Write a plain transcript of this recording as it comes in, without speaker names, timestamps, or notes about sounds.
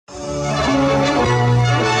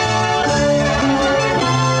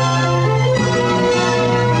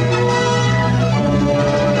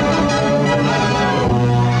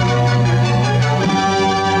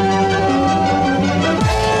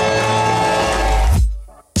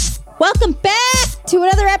Welcome back to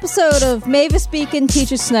another episode of Mavis Beacon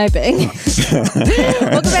Teaches Sniping.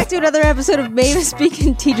 Welcome back to another episode of Mavis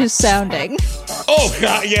Beacon Teaches Sounding. Oh,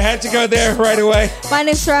 God, you had to go there right away. My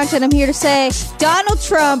name's Saranja, and I'm here to say Donald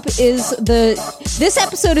Trump this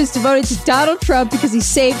episode is devoted to Donald Trump because he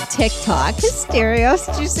saved TikTok. Asterios,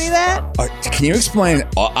 did you see that? Can you explain?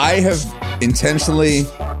 I have intentionally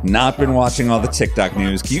not been watching all the TikTok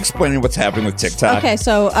news. Can you explain what's happening with TikTok? Okay,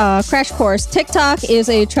 so crash course. TikTok is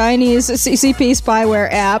a Chinese CCP spyware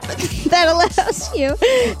app that allows you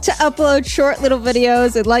to upload short little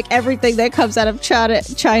videos, and like everything that comes out of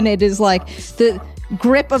China, it is like the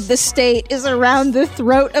grip of the state is around the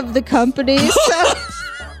throat of the company. So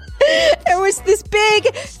there was this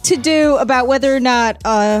big to-do about whether or not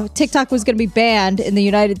TikTok was going to be banned in the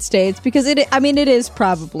United States because it is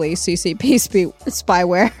probably CCP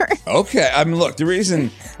spyware. Okay. I mean, look, the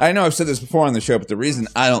reason, I know I've said this before on the show, but the reason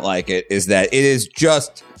I don't like it is that it is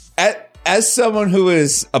just, as someone who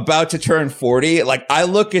is about to turn 40, like I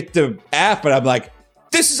look at the app and I'm like,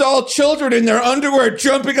 this is all children in their underwear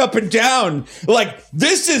jumping up and down. Like,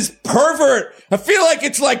 this is pervert. I feel like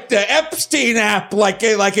it's like the Epstein app, like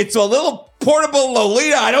it's a little portable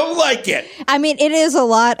Lolita. I don't like it. I mean, it is a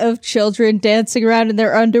lot of children dancing around in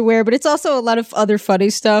their underwear, but it's also a lot of other funny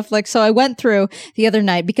stuff. Like, so I went through the other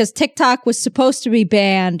night because TikTok was supposed to be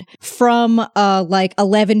banned from like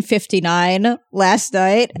 11:59 last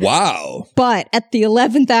night. Wow. But at the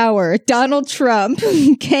 11th hour, Donald Trump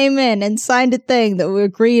came in and signed a thing that we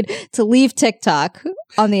agreed to leave TikTok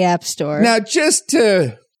on the App Store. Now,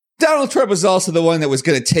 Donald Trump was also the one that was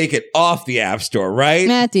going to take it off the App Store,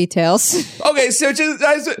 right? Details. Okay, so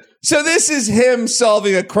this is him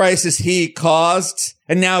solving a crisis he caused,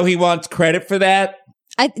 and now he wants credit for that?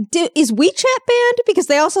 Is WeChat banned? Because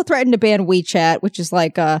they also threatened to ban WeChat, which is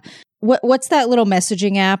like what's that little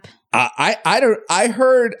messaging app? I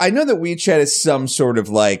know that WeChat is some sort of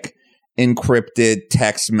like encrypted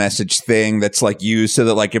text message thing that's like used so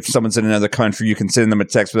that like if someone's in another country you can send them a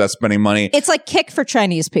text without spending money. It's like Kik for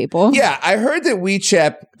Chinese people. Yeah, I heard that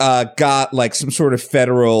WeChat got like some sort of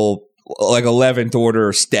federal like 11th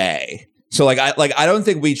order stay. So like I don't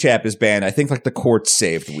think WeChat is banned. I think like the courts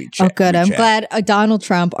saved WeChat. Oh, good. WeChat. I'm glad Donald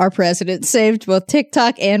Trump, our president, saved both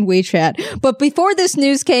TikTok and WeChat. But before this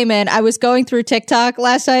news came in, I was going through TikTok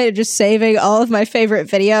last night and just saving all of my favorite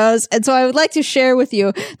videos. And so I would like to share with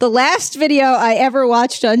you the last video I ever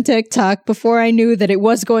watched on TikTok before I knew that it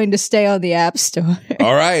was going to stay on the App Store.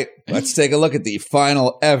 All right, let's take a look at the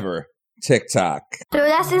final ever TikTok. So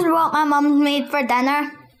this is what my mum made for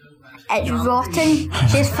dinner. It's rotten.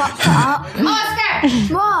 She's fucked it up.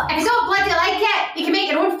 Oscar! What? If you don't bloody like it, you can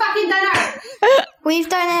make your own fucking dinner. We've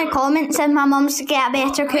down in the comments said my mum's to get a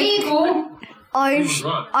better cook. There you go.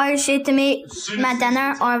 Or she to make my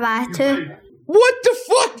dinner or Vatu. What the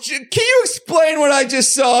fuck? Can you explain what I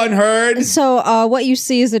just saw and heard? So what you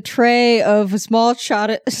see is a tray of a small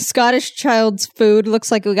Scottish child's food.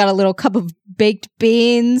 Looks like we got a little cup of baked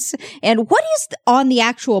beans. And what is on the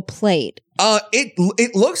actual plate?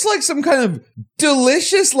 It looks like some kind of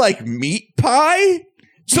delicious like meat pie.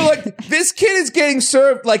 So like this kid is getting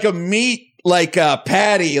served like a meat like a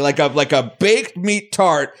patty, like a baked meat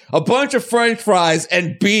tart, a bunch of French fries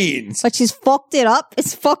and beans. But she's fucked it up.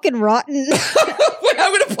 It's fucking rotten. Wait,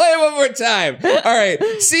 I'm gonna play it one more time. All right,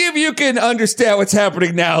 see if you can understand what's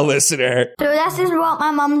happening now, listener. So this is what my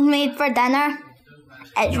mum made for dinner.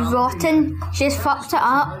 It's rotten. She's fucked it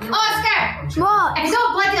up. Oscar! What? If you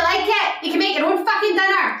don't bloody like it, you can make your own fucking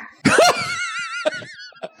dinner.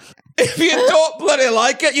 If you don't bloody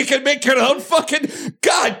like it, you can make your own fucking...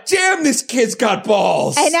 God damn, this kid's got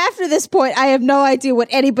balls. And after this point, I have no idea what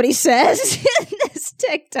anybody says in this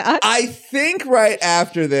TikTok. I think right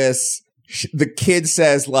after this, the kid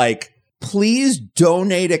says, like, please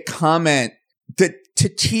donate a comment to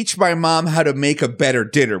teach my mom how to make a better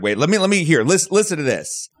dinner. Wait, let me hear. Listen to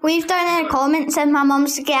this. We've down in the comments said my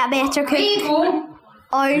mum's to get a better There you cook. go.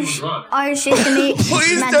 Or she to make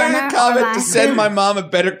Please my donate dinner a comment or to send Vatu. my mom a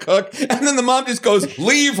better cook. And then the mom just goes,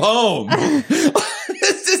 leave home.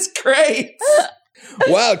 This is great.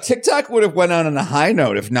 Wow, TikTok would have went on a high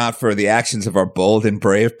note if not for the actions of our bold and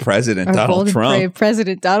brave president, Our Donald bold and Trump. brave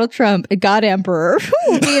President Donald Trump, a God Emperor,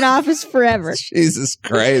 who will be in office forever. Jesus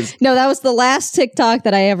Christ. No, that was the last TikTok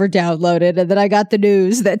that I ever downloaded, and then I got the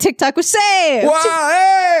news that TikTok was saved. Wow,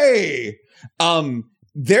 hey!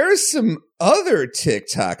 There's some other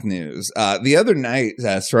TikTok news. The other night,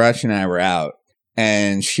 Sriracha and I were out,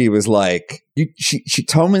 and she was like, She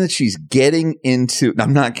told me that she's getting into.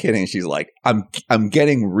 I'm not kidding. She's like, I'm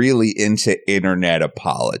getting really into internet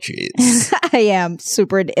apologies. I am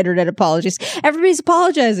super into internet apologies. Everybody's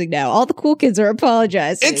apologizing now. All the cool kids are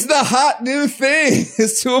apologizing. It's the hot new thing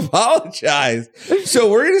is to apologize.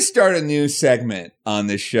 So we're going to start a new segment on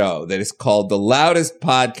this show that is called The Loudest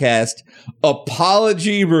Podcast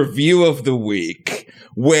Apology Review of the Week.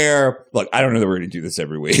 Where, look, I don't know that we're going to do this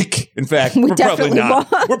every week. In fact, we're probably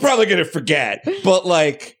not. We're probably going to forget. But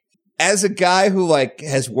like, as a guy who like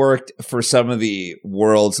has worked for some of the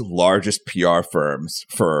world's largest PR firms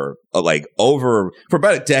for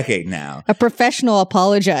about a decade now, a professional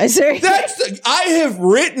apologizer. I have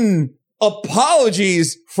written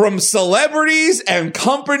apologies from celebrities and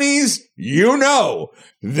companies.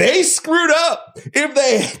 They screwed up. If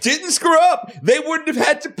they didn't screw up, they wouldn't have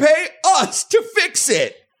had to pay us to fix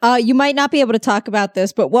it. You might not be able to talk about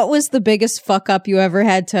this, but what was the biggest fuck up you ever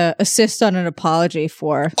had to assist on an apology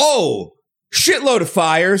for? Oh, shitload of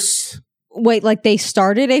fires. Wait, like they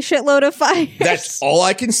started a shitload of fires? That's all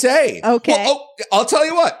I can say. Okay. Well, I'll tell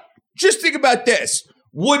you what. Just think about this.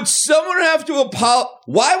 Why would someone have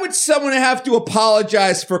to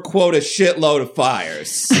apologize for, quote, a shitload of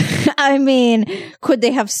fires? I mean, could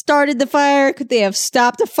they have started the fire? Could they have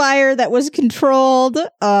stopped a fire that was controlled?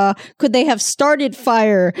 Could they have started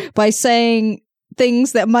fire by saying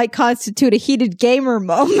things that might constitute a heated gamer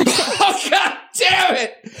moment? Oh, God damn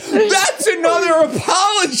it! That's another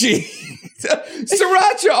apology!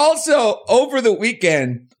 Sriracha also, over the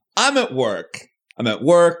weekend, I'm at work.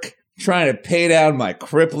 Trying to pay down my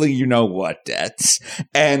crippling you-know-what debts.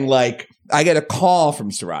 And, like, I get a call from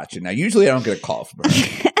Sriracha. Now, usually I don't get a call from her.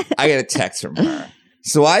 I get a text from her.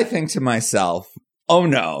 So I think to myself, oh,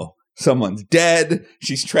 no, someone's dead.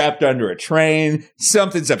 She's trapped under a train.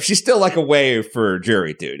 Something's up. She's still, like, away for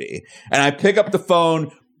jury duty. And I pick up the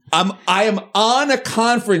phone. I am on a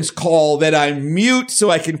conference call that I mute so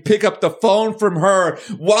I can pick up the phone from her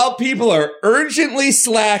while people are urgently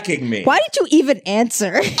slacking me. Why did you even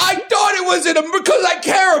answer? I thought it was because I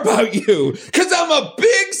care about you. Because I'm a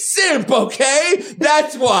big simp, okay?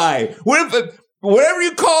 That's why. Whenever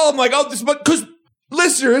you call, I'm like, oh, this, because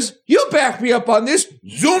listeners, you'll back me up on this.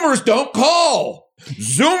 Zoomers don't call.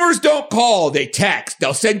 They text.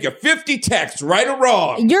 They'll send you 50 texts, right or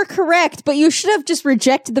wrong. You're correct, but you should have just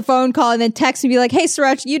rejected the phone call and then text and be like, hey,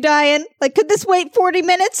 Sriracha, you dying? Like, could this wait 40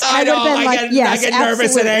 minutes? I know. I get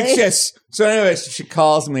nervous and absolutely. anxious. So anyway, she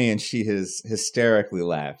calls me and she is hysterically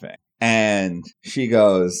laughing. And she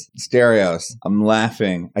goes, Asterios, I'm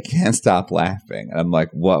laughing. I can't stop laughing. And I'm like,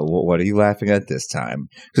 what are you laughing at this time?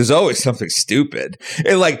 There's always something stupid.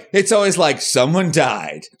 It's always like someone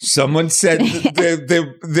died. Someone said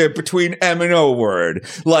the between M and O word.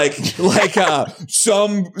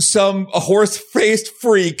 Some horse-faced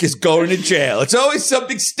freak is going to jail. It's always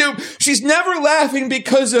something stupid. She's never laughing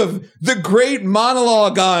because of the great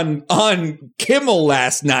monologue on Kimmel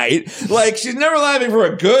last night. Like, she's never laughing for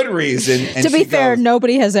a good reason. And to be fair,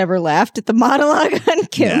 nobody has ever laughed at the monologue on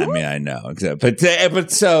Kim. Yeah, I mean, I know.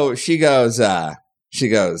 But so she goes, I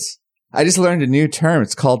just learned a new term.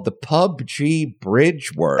 It's called the PUBG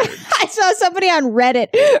bridge word. I saw somebody on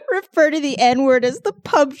Reddit refer to the N-word as the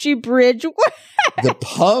PUBG bridge word. The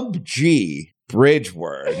PUBG bridge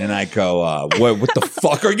word. And I go, what the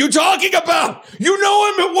fuck are you talking about? You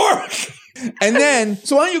know I'm at work. And then,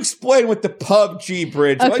 so why don't you explain what the PUBG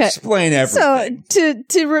bridge? Okay. Why don't you explain everything? So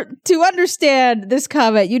to understand this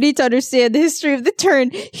comment, you need to understand the history of the term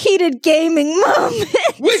heated gaming moment.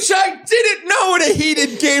 Which I didn't know what a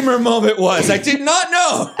heated gamer moment was. I did not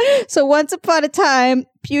know. So once upon a time,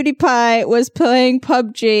 PewDiePie was playing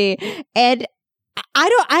PUBG, and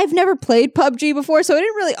I've never played PUBG before, so I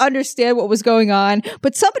didn't really understand what was going on,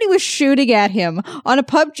 but somebody was shooting at him on a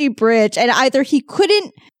PUBG bridge, and either he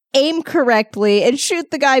couldn't aim correctly and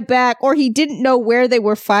shoot the guy back, or he didn't know where they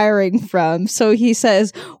were firing from. So he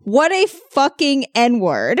says, what a fucking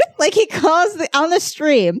N-word. Like, he calls on the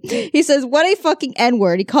stream, he says, what a fucking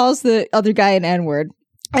N-word. He calls the other guy an N-word.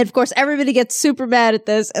 And of course, everybody gets super mad at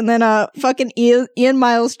this. And then fucking Ian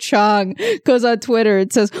Miles Chong goes on Twitter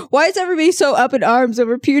and says, why is everybody so up in arms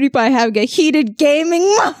over PewDiePie having a heated gaming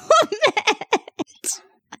moment?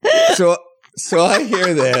 So I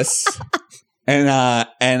hear this. And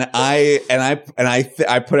I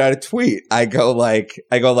put out a tweet. I go like,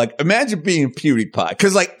 imagine being PewDiePie.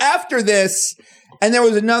 Cause like after this, and there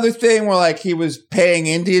was another thing where like he was paying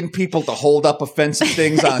Indian people to hold up offensive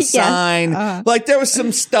things on a sign. Like there was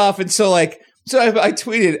some stuff. And so I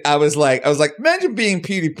tweeted, I was like, imagine being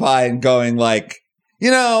PewDiePie and going like,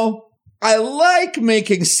 I like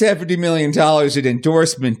making $70 million in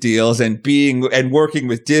endorsement deals and working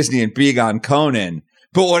with Disney and being on Conan.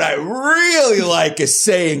 But what I really like is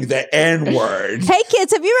saying the N-word. Hey,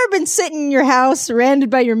 kids, have you ever been sitting in your house surrounded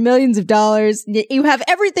by your millions of dollars? You have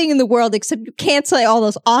everything in the world except you can't say all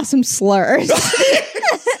those awesome slurs.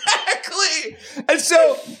 Exactly. And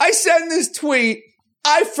so I send this tweet.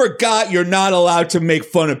 I forgot you're not allowed to make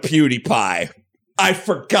fun of PewDiePie. I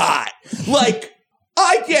forgot. Like,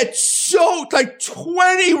 I get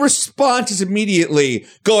 20 responses immediately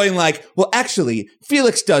going like, well, actually,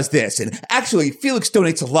 Felix does this. And actually, Felix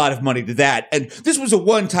donates a lot of money to that. And this was a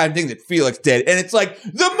one-time thing that Felix did. And it's like,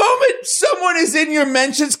 the moment someone is in your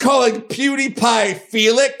mentions calling PewDiePie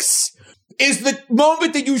Felix is the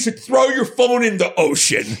moment that you should throw your phone in the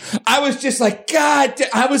ocean. I was just like, God,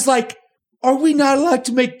 I was like, are we not allowed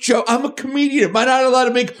to make jokes? I'm a comedian. Am I not allowed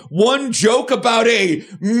to make one joke about a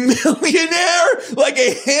millionaire? Like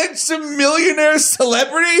a handsome millionaire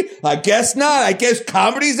celebrity? I guess not. I guess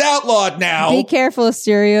comedy's outlawed now. Be careful,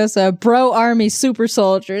 Asterios. Bro army super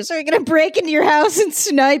soldiers are going to break into your house and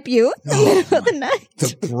snipe you in the middle of the night.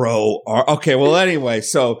 The bro okay, well, anyway,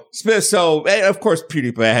 so of course,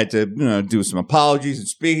 PewDiePie had to do some apologies. And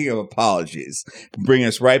speaking of apologies, bring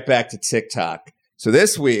us right back to TikTok. So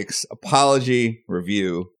this week's apology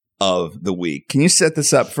review of the week. Can you set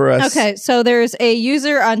this up for us? Okay, so there's a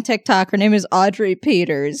user on TikTok. Her name is Audrey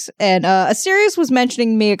Peters. And Asterios was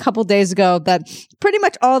mentioning to me a couple days ago that pretty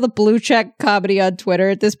much all the blue check comedy on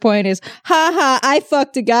Twitter at this point is, haha, I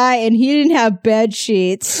fucked a guy and he didn't have bed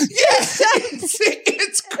sheets. Yes!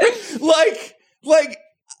 it's like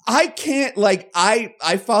I can't,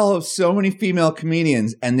 I follow so many female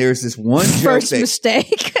comedians, and there's this one joke. First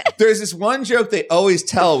mistake. There's this one joke they always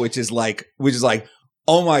tell, which is like,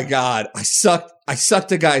 oh my God, I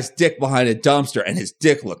sucked a guy's dick behind a dumpster, and his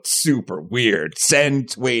dick looked super weird. Send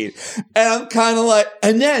tweet. And I'm kind of like,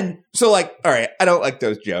 all right, I don't like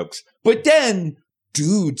those jokes. But then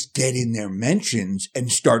dudes get in their mentions and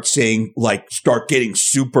start getting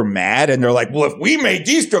super mad. And they're like, well, if we made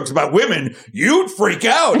these jokes about women, you'd freak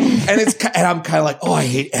out. And I'm kind of like, oh, I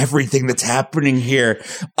hate everything that's happening here.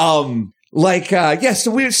 So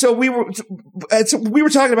we were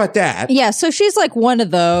talking about that. Yeah, so she's like one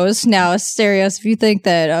of those. Now, Asterios, if you think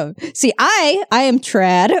that, see, I am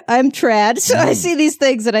trad. I'm trad. So I see these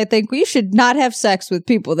things and I think we should not have sex with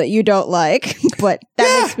people that you don't like, but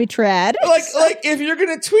that makes me trad. Like if you're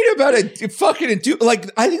going to tweet about a dude,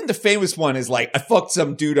 I think the famous one is like, I fucked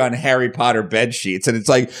some dude on Harry Potter bed sheets. And it's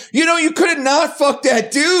like, you could have not fucked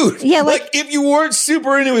that dude. Yeah, like if you weren't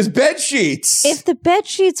super into his bed sheets. If the bed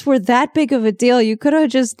sheets were that big of a deal, you could have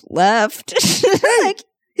just left. Yeah,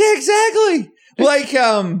 exactly.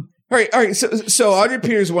 All right. So Audrey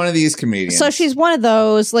Peters is one of these comedians. So she's one of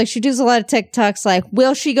those. Like, she does a lot of TikToks. Like,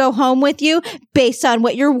 will she go home with you based on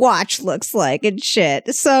what your watch looks like and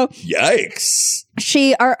shit? So, yikes.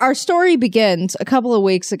 Our story begins a couple of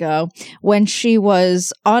weeks ago when she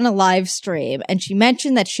was on a live stream and she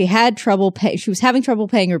mentioned that she had she was having trouble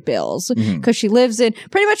paying her bills because she lives in,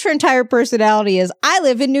 pretty much her entire personality is, I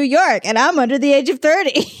live in New York and I'm under the age of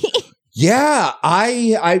 30. Yeah,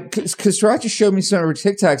 because Sriracha showed me some of her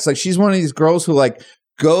TikToks. Like, she's one of these girls who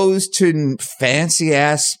goes to fancy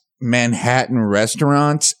ass Manhattan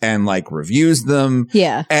restaurants and reviews them.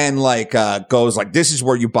 Yeah. And goes this is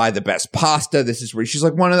where you buy the best pasta. This is where she's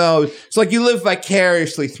one of those. It's like you live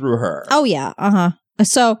vicariously through her. Oh yeah. Uh-huh.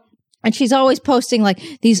 So, and she's always posting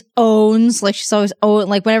these owns. She's always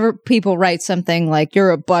whenever people write something like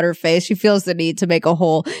you're a butterface, she feels the need to make a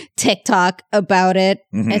whole TikTok about it.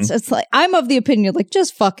 Mm-hmm. It's I'm of the opinion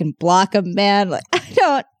just fucking block them, man.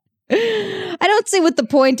 I don't see what the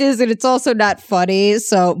point is, and it's also not funny.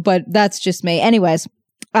 So, but that's just me. Anyways,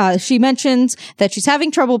 she mentions that she's having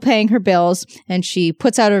trouble paying her bills, and she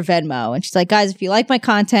puts out her Venmo, and she's like, guys, if you like my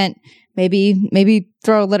content, maybe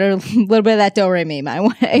throw a little bit of that do-re-mi my way.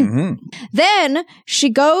 Mm-hmm. Then she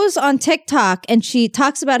goes on TikTok and she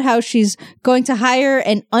talks about how she's going to hire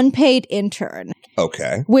an unpaid intern.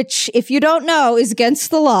 Okay. Which, if you don't know, is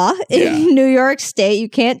against the law in New York State. You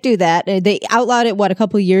can't do that. They outlawed it, a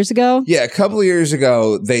couple of years ago? Yeah, a couple of years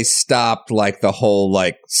ago, they stopped the whole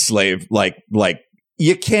slave,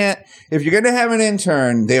 you can't, if you're going to have an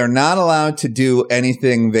intern, they are not allowed to do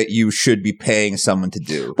anything that you should be paying someone to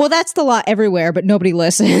do. Well, that's the law everywhere, but nobody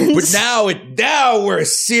listens. But now we're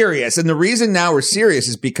serious. And the reason now we're serious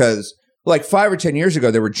is because 5 or 10 years ago,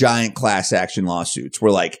 there were giant class action lawsuits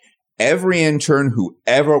where every intern who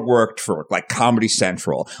ever worked for Comedy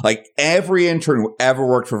Central, every intern who ever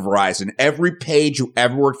worked for Verizon, every page who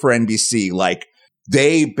ever worked for NBC,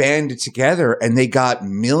 they banded together and they got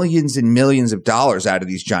millions and millions of dollars out of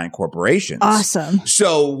these giant corporations. Awesome.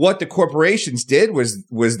 So what the corporations did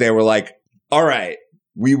was they were like, all right,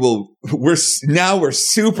 we're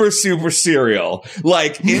super serial.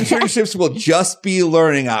 Like internships will just be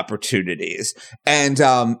learning opportunities. And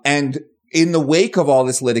in the wake of all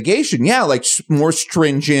this litigation, like more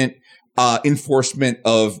stringent enforcement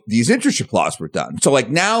of these internship laws were done. So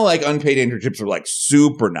like now like unpaid internships are like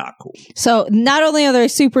super not cool. So not only are they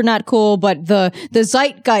super not cool, but the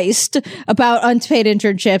zeitgeist about unpaid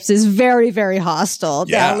internships is very, very hostile.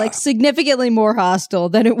 Yeah. Now, like significantly more hostile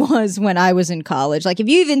than it was when I was in college. Like if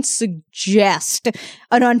you even suggest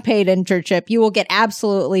an unpaid internship, you will get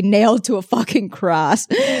absolutely nailed to a fucking cross.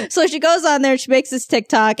 So she goes on there, she makes this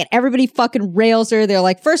TikTok and everybody fucking rails her. They're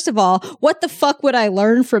like, first of all, what the fuck would I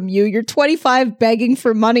learn from you? You're 25 begging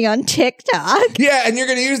for money on TikTok. Yeah, and you're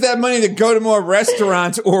going to use that money to go to more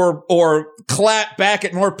restaurants or clap back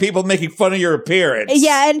at more people making fun of your appearance.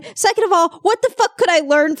 Yeah, and second of all, what the fuck could I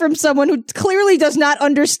learn from someone who clearly does not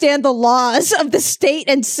understand the laws of the state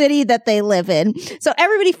and city that they live in? So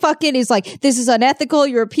everybody fucking is like, this is unethical,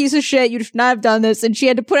 you're a piece of shit, you should not have done this. And she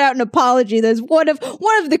had to put out an apology that's one of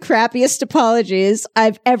the crappiest apologies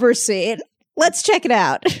I've ever seen. Let's check it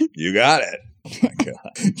out. You got it. Oh my God.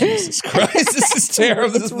 Jesus Christ, this is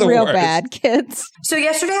terrible. This is the real worst. bad, kids. So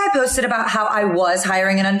yesterday I posted about how I was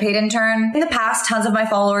hiring an unpaid intern. In the past, tons of my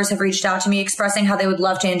followers have reached out to me expressing how they would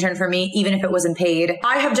love to intern for me, even if it wasn't paid.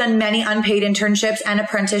 I have done many unpaid internships and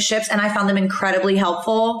apprenticeships, and I found them incredibly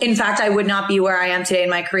helpful. In fact, I would not be where I am today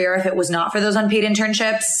in my career if it was not for those unpaid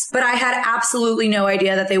internships. But I had absolutely no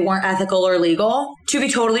idea that they weren't ethical or legal. To be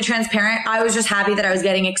totally transparent, I was just happy that I was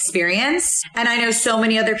getting experience. And I know so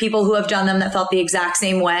many other people who have done them that felt the exact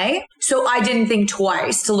same way. So I didn't think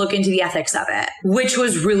twice to look into the ethics of it, which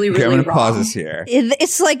was really I'm going to wrong. pause this here.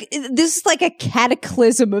 It's like, this is like a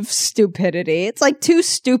cataclysm of stupidity. It's like two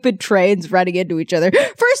stupid trains running into each other.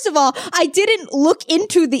 First of all, I didn't look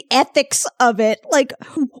into the ethics of it. Like,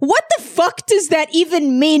 what the fuck does that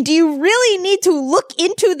even mean? Do you really need to look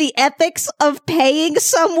into the ethics of paying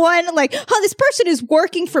someone? Like, this person is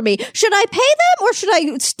working for me. Should I pay them or should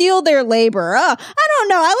I steal their labor? I don't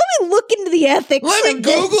know. Let me look into the ethics. Let me of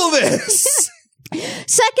Google this.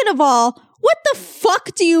 Second of all, what the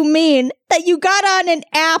fuck do you mean that you got on an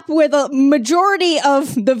app where the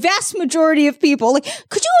vast majority of people, like,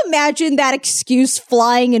 could you imagine that excuse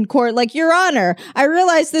flying in court? Like, Your Honor, I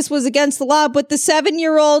realized this was against the law, but the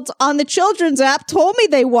 7-year-olds on the children's app told me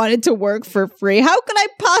they wanted to work for free. How could I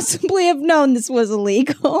possibly have known this was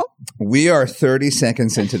illegal? We are 30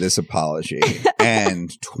 seconds into this apology,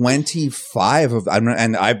 and 25 of,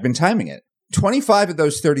 and I've been timing it. 25 of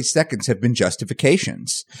those 30 seconds have been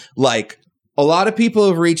justifications. Like, a lot of people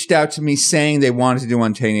have reached out to me saying they wanted to do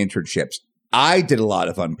unpaid internships. I did a lot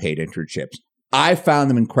of unpaid internships. I found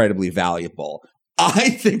them incredibly valuable. I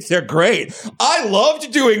think they're great. I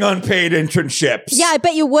loved doing unpaid internships. Yeah, I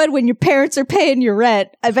bet you would when your parents are paying your rent.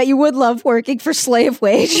 I bet you would love working for slave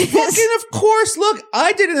wages. Fucking of course. Look,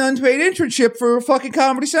 I did an unpaid internship for fucking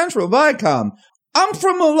Comedy Central, Viacom. I'm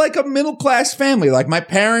from a middle-class family. Like, my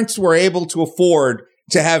parents were able to afford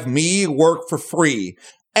to have me work for free.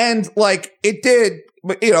 And, like, it did,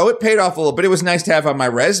 it paid off a little bit. It was nice to have on my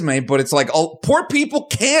resume, but it's like, poor people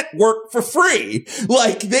can't work for free.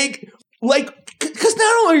 Because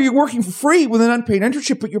not only are you working for free with an unpaid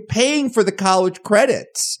internship, but you're paying for the college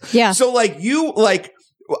credits. Yeah. So,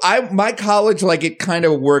 my college, it kind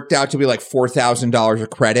of worked out to be like $4,000 a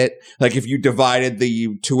credit. Like, if you divided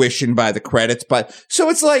the tuition by the credits. So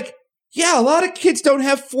it's like, yeah, a lot of kids don't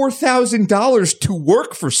have $4,000 to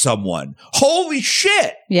work for someone. Holy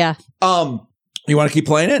shit. Yeah. You want to keep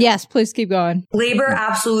playing it? Yes, please keep going. Labor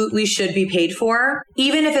absolutely should be paid for,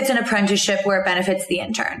 even if it's an apprenticeship where it benefits the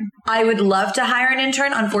intern. I would love to hire an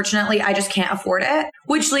intern. Unfortunately, I just can't afford it,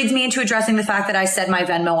 which leads me into addressing the fact that I said my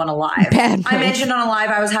Venmo on a live. I mentioned on a live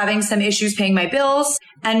I was having some issues paying my bills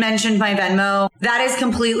and mentioned my Venmo. That is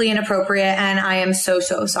completely inappropriate, and I am so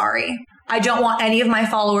sorry. I don't want any of my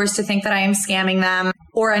followers to think that I am scamming them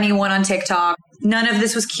or anyone on TikTok. None of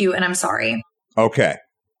this was cute, and I'm sorry. Okay.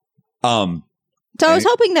 So I was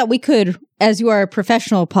hoping that we could, as you are a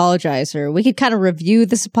professional apologizer, we could kind of review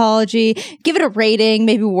this apology, give it a rating,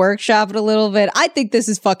 maybe workshop it a little bit. I think this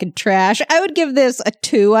is fucking trash. I would give this a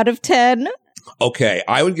 2 out of 10. Okay,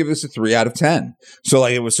 I would give this a 3 out of 10. So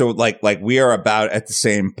we are about at the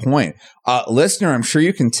same point. Listener, I'm sure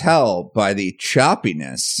you can tell by the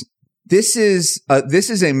choppiness. This is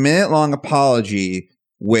a minute-long apology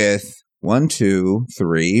with 1, 2,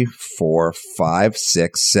 3, 4, 5,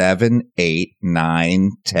 6, 7, 8,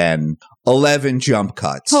 9, 10, 11 jump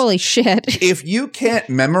cuts. Holy shit. If you can't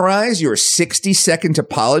memorize your 60-second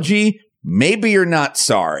apology, maybe you're not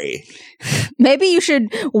sorry. Maybe you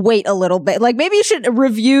should wait a little bit. Like, maybe you should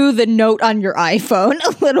review the note on your iPhone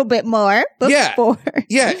a little bit more before.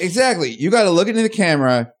 Yeah, exactly. You got to look into the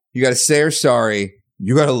camera. You got to say you're sorry.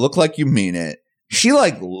 You got to look like you mean it. She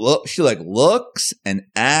looks and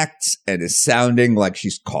acts and is sounding like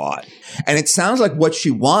she's caught. And it sounds like what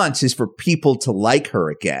she wants is for people to like her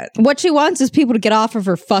again. What she wants is people to get off of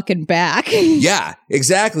her fucking back. Yeah,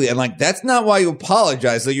 exactly. And like, that's not why you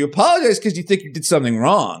apologize. Like, you apologize because you think you did something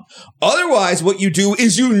wrong. Otherwise, what you do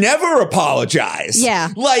is you never apologize. Yeah.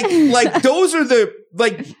 Like those are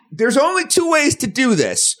there's only two ways to do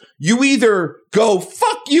this. You either go,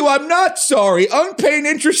 fuck you, I'm not sorry. Unpaid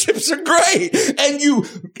internships are great. And you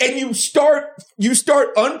start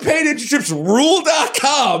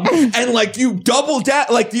unpaidinternships.rule.com and like you double down.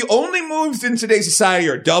 Like, the only moves in today's society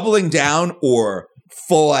are doubling down or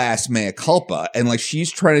full ass mea culpa. And like,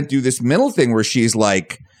 she's trying to do this middle thing where she's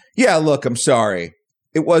like, yeah, look, I'm sorry.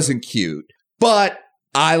 It wasn't cute, but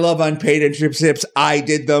I love unpaid internships. I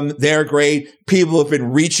did them. They're great. People have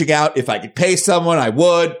been reaching out. If I could pay someone, I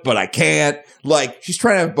would, but I can't. Like, she's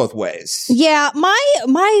trying to have it both ways. Yeah,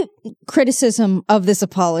 my criticism of this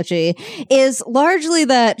apology is largely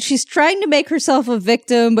that she's trying to make herself a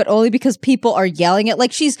victim, but only because people are yelling it.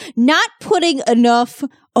 Like, she's not putting enough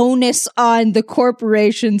onus on the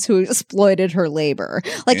corporations who exploited her labor.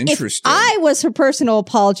 Like, if I was her personal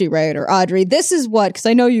apology writer, Audrey, this is what, because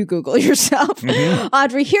I know you Google yourself. Mm-hmm.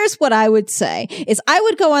 Audrey, here's what I would say is I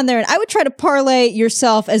would go on there and I would try to parlay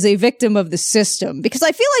yourself as a victim of the system, because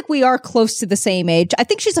I feel like we are close to the same age. I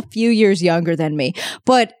think she's a few years younger than me,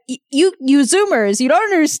 but you Zoomers, you don't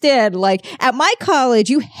understand. Like, at my college,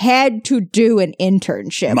 you had to do an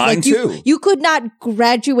internship. Mine like, too. You could not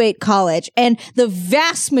graduate college, and the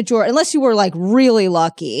vast majority, unless you were like really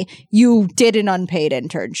lucky, you did an unpaid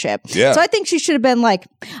internship. Yeah. So I think she should have been like,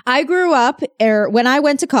 I grew up, when I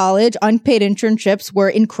went to college, unpaid internships were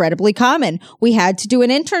incredibly common. We had to do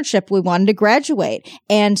an internship. We wanted to graduate.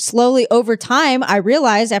 And slowly over time, I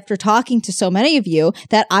realized after talking to so many of you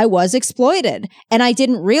that I was exploited. And I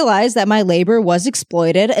didn't realize that my labor was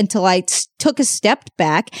exploited until I took a step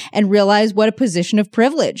back and realized what a position of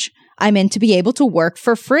privilege I'm in to be able to work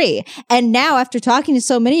for free. And now, after talking to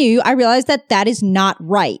so many of you, I realize that that is not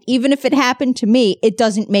right. Even if it happened to me, it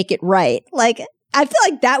doesn't make it right. Like, I feel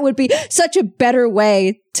like that would be such a better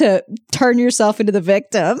way to turn yourself into the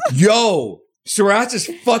victim. Yo, Sriracha is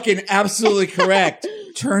fucking absolutely correct.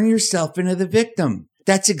 Turn yourself into the victim.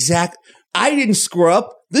 That's exact. I didn't screw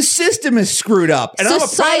up. The system is screwed up. And I'm a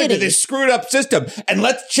product of this screwed up system. And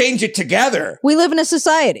let's change it together. We live in a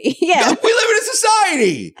society. Yeah. We live in a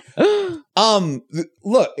society.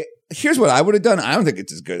 Look, here's what I would have done. I don't think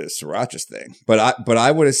it's as good as Sriracha's thing. But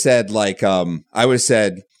I would have said, like, look,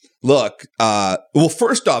 well,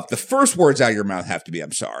 first off, the first words out of your mouth have to be,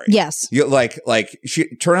 I'm sorry. Yes. You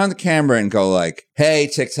turn on the camera and go like, hey,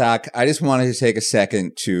 TikTok, I just wanted to take a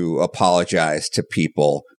second to apologize to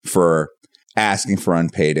people for asking for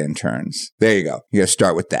unpaid interns. There you go. You got to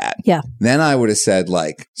start with that. Yeah. Then I would have said,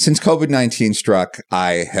 like, since COVID-19 struck,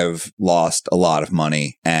 I have lost a lot of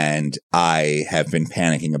money and I have been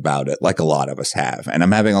panicking about it, like a lot of us have. And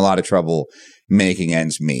I'm having a lot of trouble making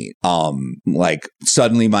ends meet. Like,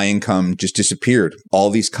 suddenly my income just disappeared. All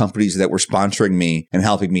these companies that were sponsoring me and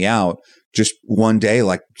helping me out, just one day,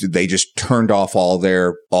 like, they just turned off all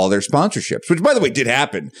their sponsorships, which, by the way, did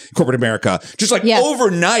happen. Corporate America, just like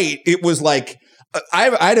overnight, it was like,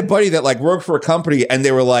 I had a buddy that like worked for a company, and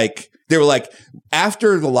they were like,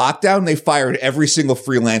 after the lockdown, they fired every single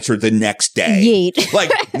freelancer the next day. Yeet. Like,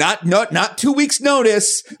 not 2 weeks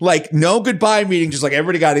notice, like no goodbye meeting, just like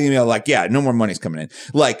everybody got an email, like, yeah, no more money's coming in.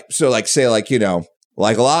 Like, so like, say like, you know,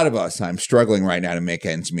 like a lot of us, I'm struggling right now to make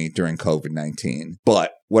ends meet during COVID-19.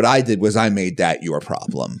 But what I did was I made that your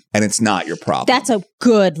problem, and it's not your problem. That's a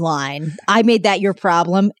good line. I made that your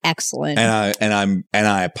problem. Excellent. And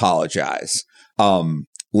I apologize.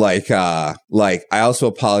 Like I also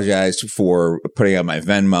apologized for putting out my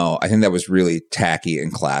Venmo. I think that was really tacky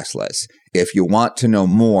and classless. If you want to know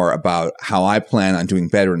more about how I plan on doing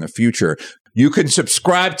better in the future, you can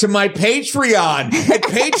subscribe to my Patreon at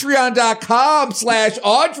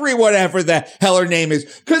patreon.com/Audrey, whatever the hell her name is,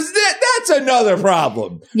 because that's another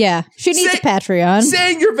problem. Yeah, she needs a Patreon.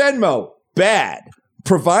 Saying your Venmo, bad.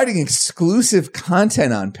 Providing exclusive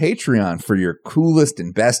content on Patreon for your coolest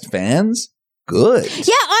and best fans, good.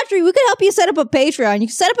 Yeah, Audrey, we could help you set up a Patreon. You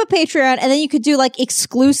can set up a Patreon, and then you could do like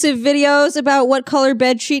exclusive videos about what color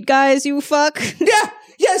bedsheet guys you fuck. Yeah.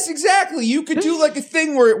 Yes, exactly. You could do like a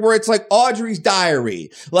thing where it's like Audrey's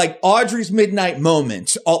diary, like Audrey's midnight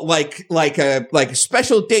moments, like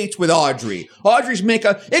special dates with Audrey. Audrey's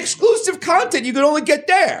exclusive content you can only get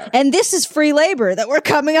there. And this is free labor that we're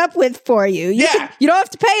coming up with for you. You don't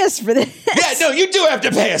have to pay us for this. Yeah, no, you do have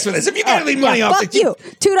to pay us for this. If you got any money off fuck you.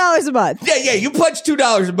 $2 a month. Yeah, you pledge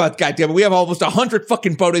 $2 a month, goddammit. We have almost 100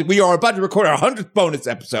 fucking bonus. We are about to record our 100th bonus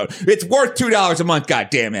episode. It's worth $2 a month,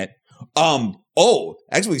 goddammit.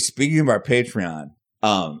 Actually, speaking of our Patreon,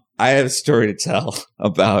 I have a story to tell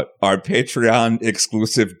about our Patreon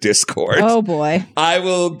exclusive Discord. Oh boy. I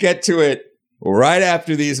will get to it right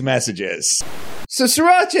after these messages. So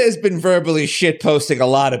Sriracha has been verbally shitposting a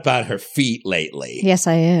lot about her feet lately. Yes,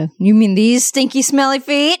 I am. You mean these stinky, smelly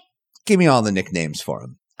feet? Give me all the nicknames for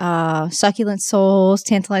them. Succulent soles,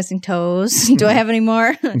 tantalizing toes. Do I have any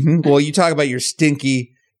more? Well, you talk about your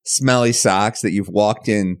stinky, smelly socks that you've walked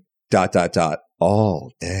in ...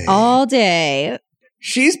 all day. All day.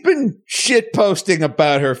 She's been shitposting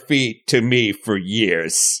about her feet to me for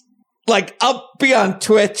years. Like, I'll be on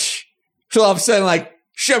Twitch. She'll all of a sudden, like,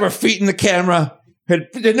 shove her feet in the camera.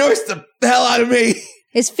 It annoys the hell out of me.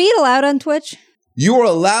 Is feet allowed on Twitch? You are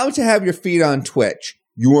allowed to have your feet on Twitch.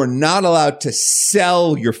 You are not allowed to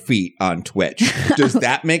sell your feet on Twitch. Does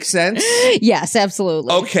that make sense? Yes,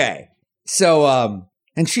 absolutely. Okay. So,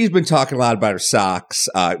 and she's been talking a lot about her socks.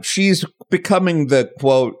 She's becoming the,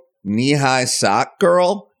 quote, knee-high sock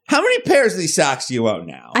girl. How many pairs of these socks do you own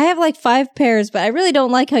now? I have like 5 pairs, but I really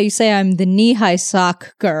don't like how you say I'm the knee-high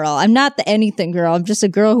sock girl. I'm not the anything girl. I'm just a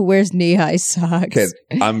girl who wears knee-high socks. Okay,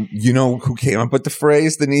 you know who came up with the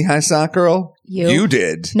phrase, the knee-high sock girl? You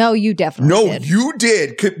did. No, you definitely did. You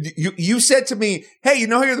did. You said to me, hey, you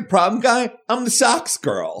know how you're the problem guy? I'm the socks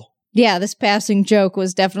girl. Yeah, this passing joke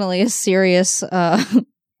was definitely a serious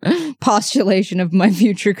postulation of my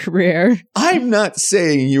future career. I'm not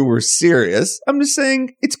saying you were serious. I'm just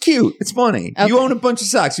saying it's cute. It's funny. Okay. You own a bunch of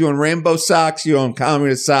socks. You own rainbow socks. You own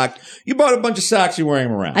communist socks. You bought a bunch of socks. You're wearing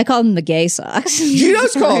them around. I call them the gay socks. She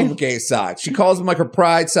does call them gay socks. She calls them like her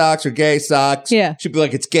pride socks or gay socks. Yeah. She'd be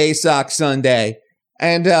like, it's Gay Sock Sunday.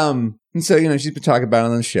 And so, she's been talking about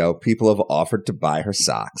it on the show. People have offered to buy her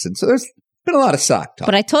socks. And so there's been a lot of sock talk.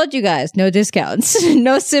 But I told you guys, no discounts.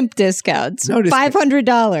 No simp discounts. No discounts.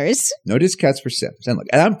 $500. No discounts for simps. And look,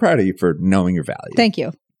 and I'm proud of you for knowing your value. Thank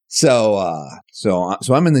you. So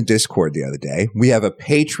I'm in the Discord the other day. We have a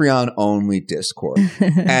Patreon only Discord.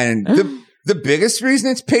 And the biggest reason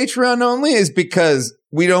it's Patreon only is because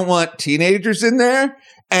we don't want teenagers in there,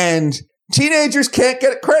 and teenagers can't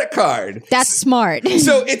get a credit card. That's smart.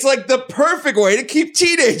 So it's like the perfect way to keep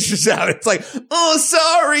teenagers out. It's like, oh,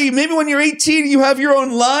 sorry. Maybe when you're 18, you have your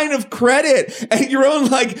own line of credit and your own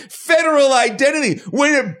like federal identity.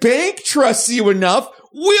 When a bank trusts you enough,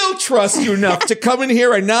 we'll trust you enough to come in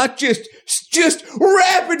here and not just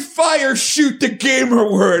rapid fire shoot the gamer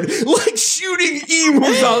word like shooting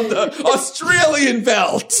emus on the Australian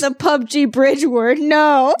belt. The PUBG bridge word.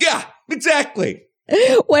 No. Yeah, exactly.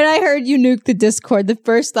 When I heard you nuke the Discord, the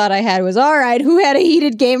first thought I had was, all right, who had a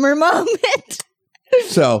heated gamer moment?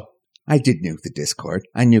 So I did nuke the Discord.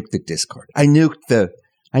 I nuked the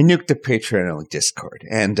Patreon only Discord.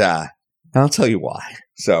 And I'll tell you why.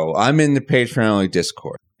 So I'm in the Patreon only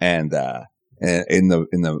Discord. And in the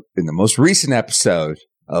most recent episode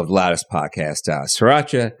of Loudest Podcast,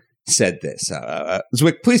 Sriracha said this.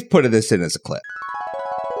 Zwick, please put this in as a clip.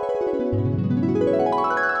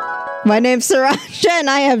 My name's Sriracha, and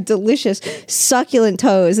I have delicious, succulent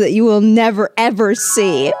toes that you will never, ever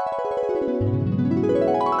see.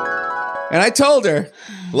 And I told her,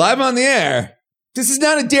 live on the air, this is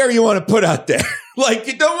not a dare you want to put out there. Like,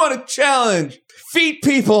 you don't want to challenge feet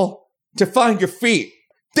people to find your feet.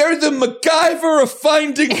 They're the MacGyver of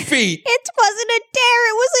finding feet. It wasn't a dare,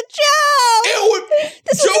 it was a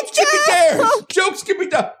joke! Jokes can be dares. Jokes can be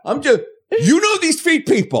done. You know these feet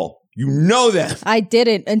people. You know them. I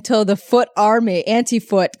didn't until the Foot Army,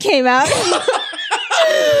 Anti-Foot, came out for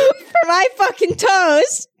my fucking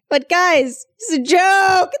toes. But guys, it's a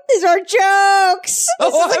joke. These are jokes.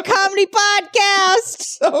 This is a comedy podcast.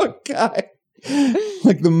 So, guy,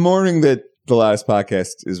 like the morning that the last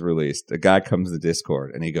podcast is released, a guy comes to the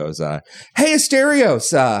Discord and he goes, hey,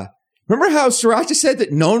 Asterios, remember how Sriracha said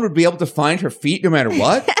that no one would be able to find her feet no matter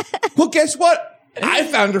what? Well, guess what? I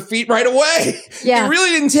found her feet right away. Yeah. It really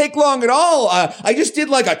didn't take long at all. I just did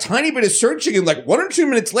like a tiny bit of searching, and like 1 or 2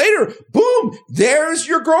 minutes later, boom, there's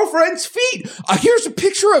your girlfriend's feet. Here's a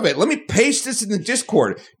picture picture of it. Let me paste this in the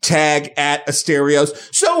Discord. Tag at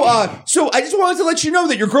Asterios. So I just wanted to let you know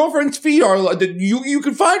that your girlfriend's feet are, that you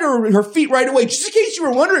can find her feet right away. Just in case you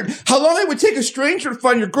were wondering how long it would take a stranger to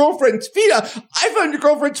find your girlfriend's feet. I found your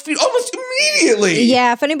girlfriend's feet almost immediately.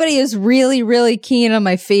 Yeah, if anybody is really, really keen on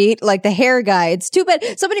my feet, like the hair guy, it's too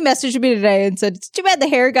bad. Somebody messaged me today and said, it's too bad the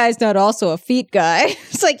hair guy's not also a feet guy.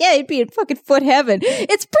 It's like, yeah, he'd be in fucking foot heaven.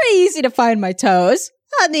 It's pretty easy to find my toes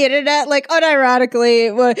on the internet, like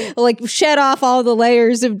unironically, like shed off all the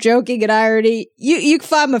layers of joking and irony. You can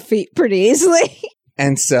find my feet pretty easily.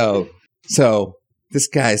 And so this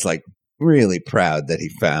guy's like really proud that he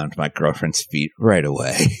found my girlfriend's feet right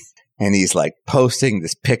away. And he's like posting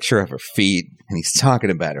this picture of her feet, and he's talking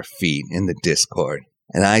about her feet in the Discord.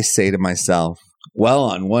 And I say to myself, well,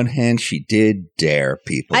 on one hand, she did dare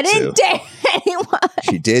people I didn't dare anyone.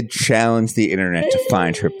 She did challenge the internet to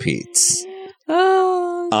find her Pete's.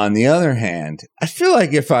 Oh. On the other hand, I feel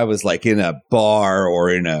like if I was like in a bar or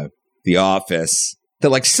in the office, that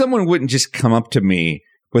like someone wouldn't just come up to me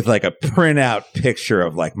with like a printout picture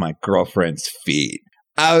of like my girlfriend's feet.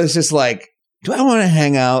 I was just like, do I want to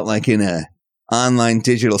hang out like in a online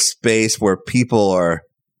digital space where people are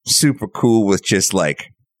super cool with just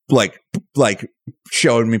like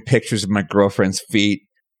showing me pictures of my girlfriend's feet?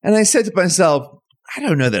 And I said to myself, I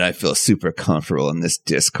don't know that I feel super comfortable in this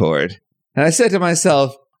Discord. And I said to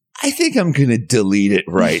myself, I think I'm going to delete it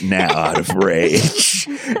right now out of rage.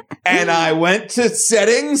 And I went to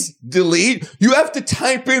settings, delete. You have to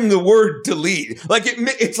type in the word delete. Like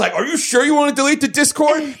it's like, are you sure you want to delete the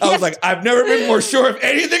Discord? I was like, I've never been more sure of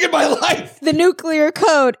anything in my life. The nuclear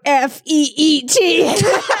code, FEET.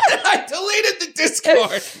 I deleted the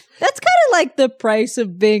Discord. That's kind of like the price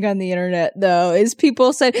of being on the internet, though, is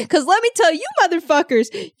people say, because let me tell you,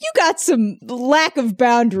 motherfuckers, you got some lack of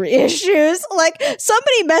boundary issues. Like,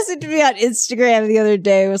 somebody messaged me on Instagram the other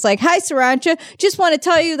day. It was like, hi, Sarancha, just want to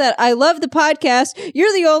tell you that I love the podcast.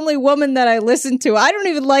 You're the only woman that I listen to. I don't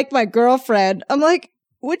even like my girlfriend. I'm like,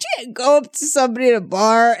 would you go up to somebody at a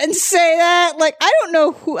bar and say that? Like, I don't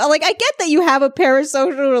know who, like, I get that you have a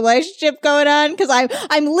parasocial relationship going on because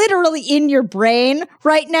I'm literally in your brain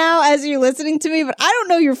right now as you're listening to me, but I don't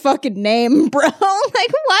know your fucking name, bro. Like,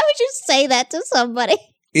 why would you say that to somebody?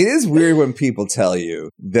 It is weird when people tell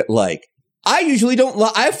you that, like, I usually don't,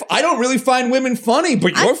 I don't really find women funny,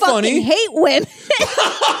 but you're funny. I hate women.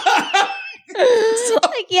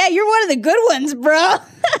 Like, yeah, you're one of the good ones, bro.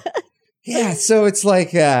 Yeah, so it's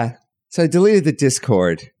like, so I deleted the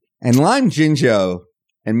Discord, and Lime Jinjo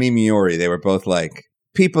and Mimiori, they were both like,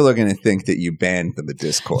 people are going to think that you banned the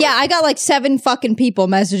Discord. Yeah, I got like 7 fucking people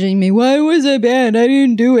messaging me, why was I banned? I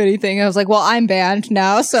didn't do anything. I was like, well, I'm banned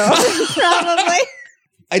now, so probably.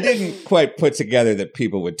 I didn't quite put together that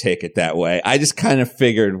people would take it that way. I just kind of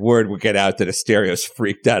figured word would get out that Asterios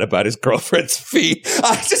freaked out about his girlfriend's feet.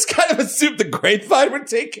 I just kind of assumed the grapevine would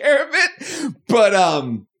take care of it.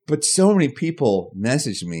 But so many people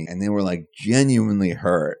messaged me and they were like genuinely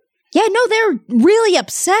hurt. Yeah, no, they're really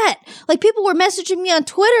upset. Like, people were messaging me on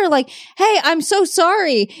Twitter like, hey, I'm so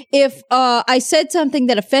sorry if I said something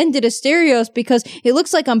that offended Asterios because it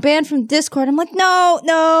looks like I'm banned from Discord. I'm like,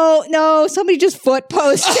 no. Somebody just foot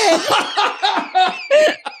posted.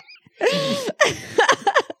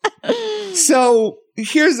 So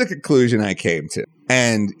here's the conclusion I came to.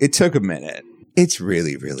 And it took a minute. It's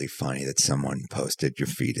really, really funny that someone posted your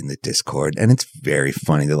feet in the Discord, and it's very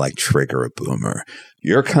funny to like trigger a boomer.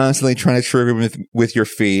 You're constantly trying to trigger with your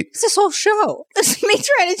feet. It's this whole show. It's me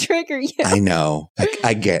trying to trigger you. I know.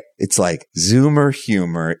 I get. It's like Zoomer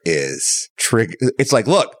humor is trigger. It's like,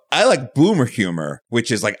 look, I like boomer humor, which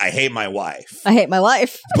is like, I hate my wife. I hate my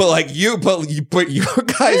life. But your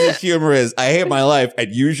guys' humor is, I hate my life,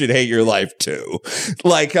 and you should hate your life too.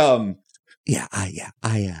 Like,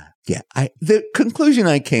 the conclusion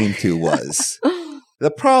I came to was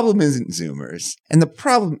the problem isn't Zoomers and the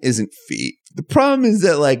problem isn't feet. The problem is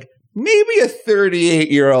that like maybe a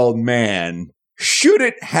 38-year-old man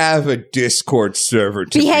shouldn't have a Discord server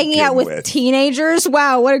to be hanging out with teenagers.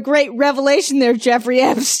 Wow, what a great revelation there, Jeffrey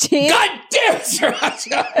Epstein. God damn it,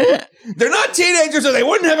 Sriracha. They're not teenagers or they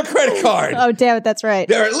wouldn't have a credit card. Oh, damn it, that's right.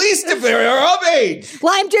 They're at least if they're of age.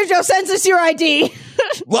 Lime Jinjo sends us your ID.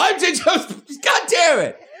 Lime Jinjo, God damn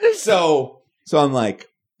it. So I'm like,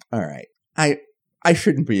 all right, I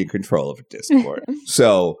shouldn't be in control of a Discord.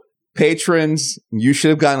 So patrons, you should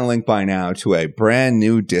have gotten a link by now to a brand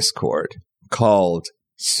new Discord called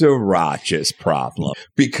Sriracha's problem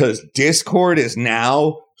because Discord is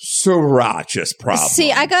now Sriracha's problem.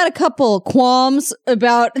 See, I got a couple qualms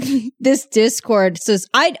about this Discord. It says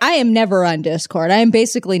I am never on Discord. I am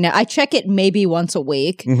basically I check it maybe once a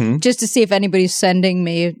week just to see if anybody's sending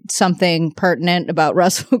me something pertinent about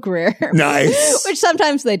Russell Greer. Nice. Which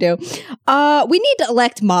sometimes they do. We need to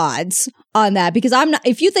elect mods on that because I'm not.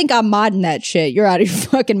 If you think I'm modding that shit, you're out of your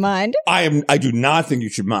fucking mind. I do not think you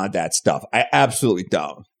should mod that stuff. I absolutely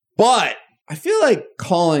don't. But I feel like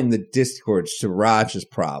calling the Discord Sriracha's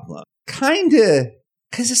problem kind of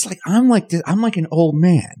because it's like I'm like an old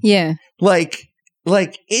man. Yeah. Like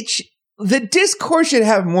the Discord should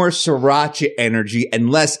have more Sriracha energy and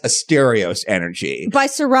less Asterios energy. By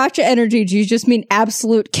Sriracha energy, do you just mean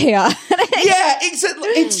absolute chaos? Yeah,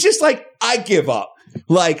 it's just like I give up.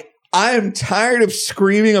 Like I am tired of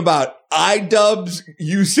screaming about iDubbbz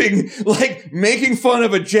making fun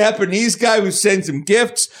of a Japanese guy who sends him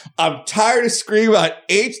gifts. I'm tired of screaming about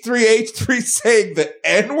H3H3 saying the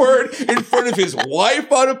N-word in front of his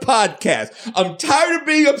wife on a podcast. I'm tired of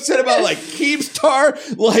being upset about Keemstar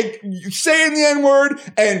saying the N-word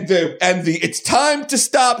and the it's time to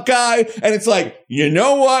stop guy. And it's like, you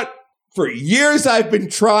know what? For years I've been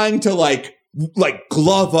trying to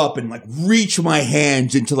glove up and reach my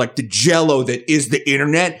hands into the jello that is the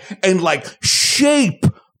internet and shape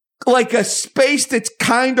a space that's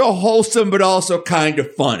kind of wholesome but also kind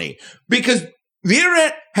of funny. Because the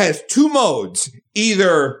internet has two modes.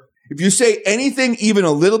 Either if you say anything even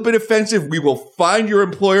a little bit offensive, we will find your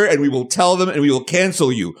employer and we will tell them and we will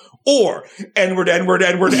cancel you. Or N-word, N-word,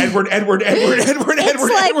 N-word, N-word, N-word, N-word, N-word, N-word,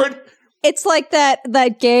 N-word. It's like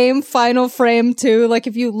that game, Final Frame 2. Like,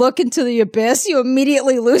 if you look into the abyss, you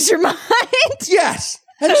immediately lose your mind. Yes.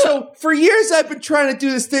 And so, for years, I've been trying to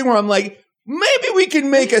do this thing where I'm like, maybe we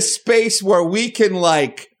can make a space where we can,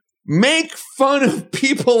 make fun of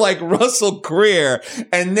people like Russell Greer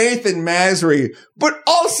and Nathan Masry, but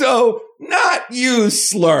also not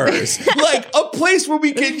use slurs. A place where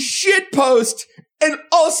we can shitpost and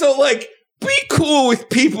also, be cool with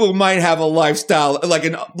people who might have a lifestyle, a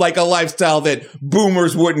lifestyle that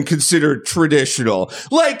boomers wouldn't consider traditional.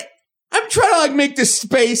 I'm trying to make this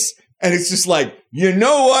space, and it's just you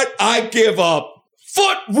know what? I give up.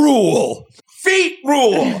 Foot rule. Feet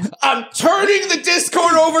rule. I'm turning the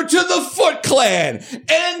Discord over to the Foot Clan.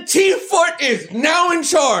 NT Foot is now in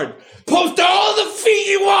charge. Post all the feet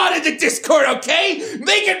you want in the Discord, okay?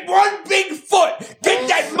 Make it one big foot. Get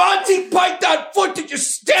that Monty Python foot to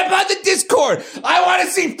just step on the Discord. I want to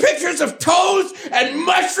see pictures of toes and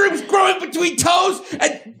mushrooms growing between toes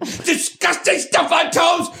and disgusting stuff on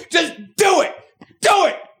toes. Just do it. Do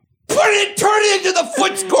it. Turn it into the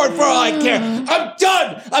Foot Score for all I care. I'm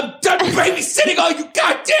done babysitting all you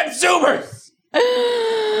goddamn Zoomers.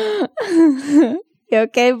 You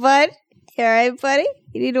okay, bud? You all right, buddy?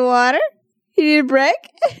 You need water? You need a break?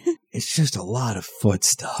 It's just a lot of foot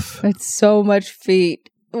stuff. It's so much feet.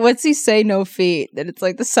 What's he say? No feet. That it's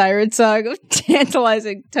like the siren song of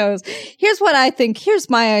tantalizing toes. Here's what I think. Here's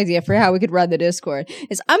my idea for how we could run the Discord.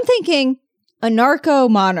 Is I'm thinking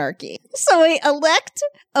anarcho-monarchy. So we elect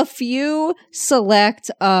a few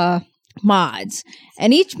select mods,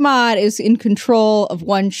 and each mod is in control of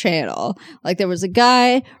one channel. There was a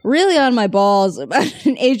guy really on my balls about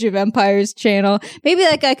an Age of Empires channel. Maybe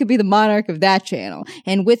that guy could be the monarch of that channel.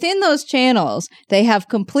 And within those channels, they have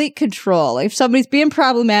complete control. If somebody's being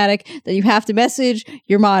problematic, then you have to message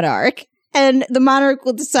your monarch, and the monarch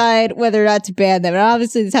will decide whether or not to ban them. And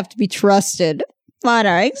obviously, these have to be trusted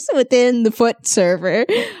monarchs within the Foot server.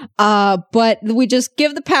 But we just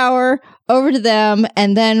give the power over to them,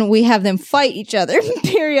 and then we have them fight each other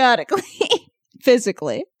periodically,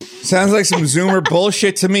 physically. Sounds like some Zoomer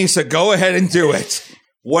bullshit to me, so go ahead and do it.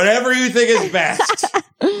 Whatever you think is best.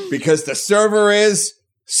 Because the server is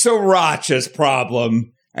Sriracha's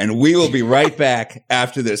problem. And we will be right back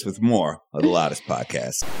after this with more of the Loudest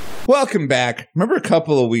Podcast. Welcome back. Remember a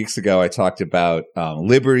couple of weeks ago I talked about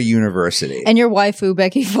Liberty University. And your waifu,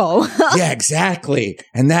 Becky Falwell. Yeah, exactly.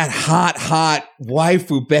 And that hot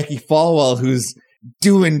waifu, Becky Falwell, who's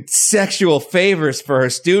doing sexual favors for her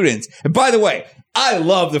students. And by the way, I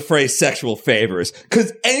love the phrase sexual favors,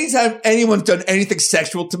 because anytime anyone's done anything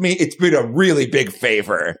sexual to me, it's been a really big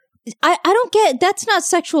favor. I don't get, that's not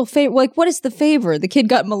sexual favor. What is the favor? The kid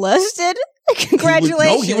got molested?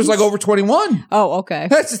 Congratulations. He was over 21. Oh, okay.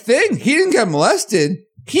 That's the thing. He didn't get molested.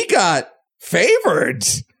 He got favored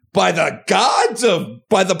by the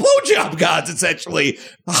blowjob gods, essentially.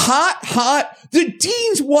 Hot. The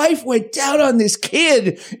dean's wife went down on this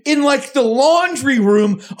kid in the laundry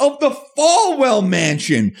room of the Falwell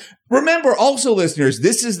mansion. Remember also, listeners,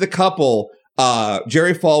 this is the couple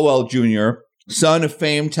Jerry Falwell Jr., son of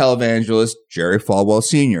famed televangelist Jerry Falwell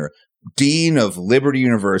Sr., dean of Liberty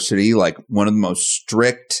University, like one of the most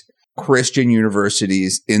strict Christian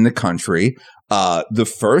universities in the country. The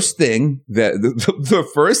first thing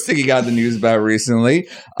he got the news about recently,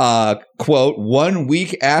 quote, 1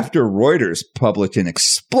 week after Reuters published an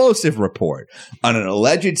explosive report on an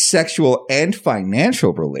alleged sexual and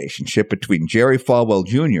financial relationship between Jerry Falwell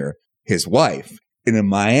Jr., his wife, and a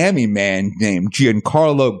Miami man named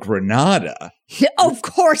Giancarlo Granada. Of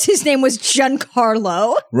course, his name was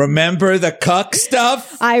Giancarlo. Remember the cuck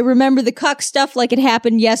stuff? I remember the cuck stuff like it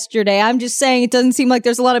happened yesterday. I'm just saying it doesn't seem like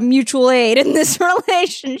there's a lot of mutual aid in this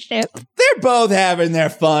relationship. They're both having their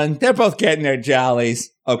fun. They're both getting their jollies.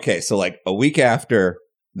 Okay, so like a week after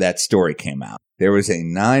that story came out, there was a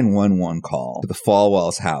 911 call to the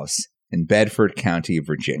Falwell's house in Bedford County,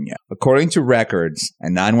 Virginia. According to records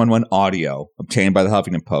and 911 audio obtained by the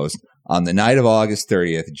Huffington Post, on the night of August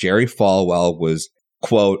 30th, Jerry Falwell was,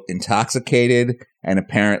 quote, intoxicated and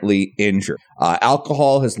apparently injured.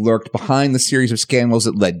 Alcohol has lurked behind the series of scandals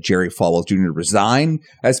that led Jerry Falwell Jr. to resign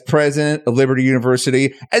as president of Liberty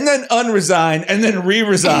University and then unresign and then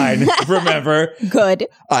re-resign, remember? Good.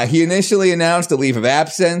 He initially announced a leave of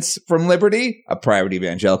absence from Liberty, a private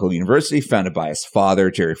evangelical university founded by his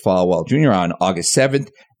father, Jerry Falwell Jr., on August 7th,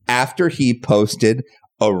 after he posted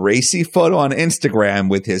a racy photo on Instagram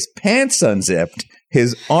with his pants unzipped,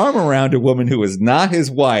 his arm around a woman who was not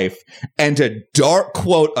his wife, and a dark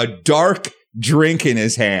drink in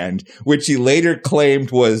his hand, which he later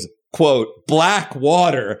claimed was, quote, black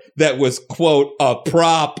water that was, quote, a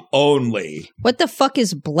prop only. What the fuck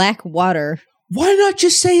is black water? Why not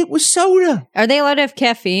just say it was soda? Are they allowed to have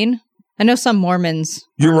caffeine? I know some Mormons.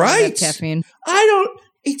 You're right. Have caffeine.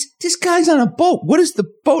 This guy's on a boat. What does the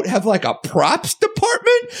boat have, like a props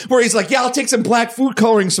department? Where he's like, yeah, I'll take some black food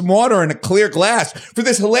coloring, some water, and a clear glass for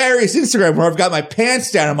this hilarious Instagram where I've got my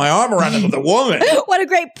pants down and my arm around it with a woman. What a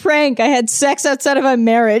great prank. I had sex outside of my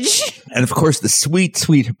marriage. And of course, the sweet,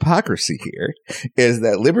 sweet hypocrisy here is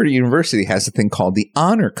that Liberty University has a thing called the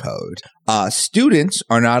Honor Code. Students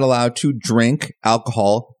are not allowed to drink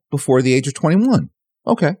alcohol before the age of 21.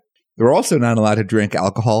 Okay. They're also not allowed to drink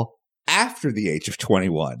alcohol after the age of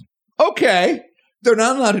 21. Okay. They're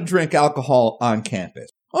not allowed to drink alcohol on campus.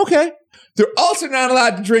 Okay. They're also not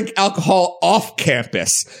allowed to drink alcohol off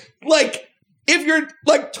campus. Like, if you're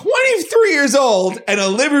like 23 years old and a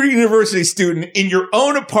Liberty University student in your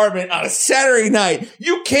own apartment on a Saturday night,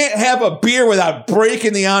 you can't have a beer without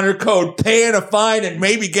breaking the honor code, paying a fine, and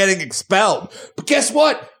maybe getting expelled. But guess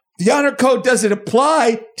what? The honor code doesn't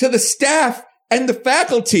apply to the staff and the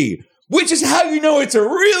faculty, which is how you know it's a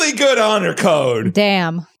really good honor code.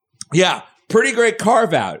 Damn. Yeah, pretty great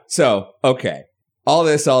carve out. So, okay. All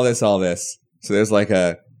this. So there's like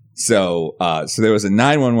so there was a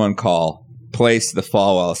 911 call placed to the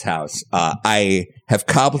Falwell's house. I have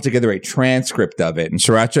cobbled together a transcript of it. And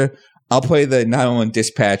Sriracha, I'll play the 911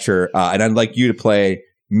 dispatcher, and I'd like you to play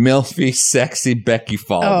Milfy Sexy Becky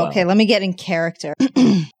Falwell. Oh, okay. Let me get in character.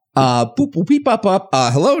 Boop, boop, beep, bop, up.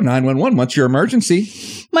 Hello, 911. What's your emergency?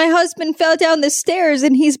 My husband fell down the stairs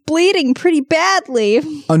and he's bleeding pretty badly.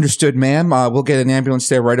 Understood, ma'am. We'll get an ambulance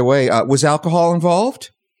there right away. Was alcohol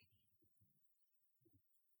involved?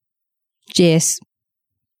 Yes.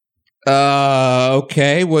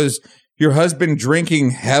 Okay. Was your husband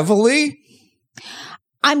drinking heavily?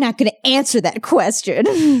 I'm not going to answer that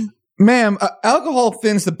question. Ma'am, alcohol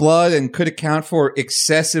thins the blood and could account for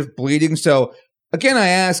excessive bleeding. So, again, I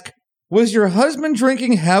ask, was your husband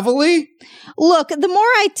drinking heavily? Look, the more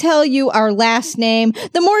I tell you our last name,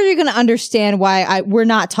 the more you're going to understand why we're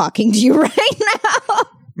not talking to you right now.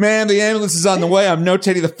 Ma'am, the ambulance is on the way. I'm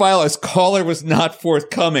notating the file as caller was not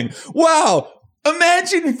forthcoming. Wow!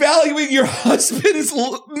 Imagine valuing your husband's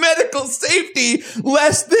medical safety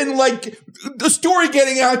less than, like, the story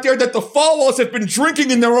getting out there that the Falwells have been drinking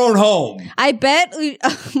in their own home. I bet,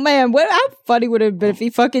 man, how funny would it have been if he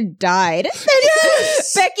fucking died?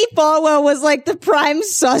 Yes! Becky Falwell was, like, the prime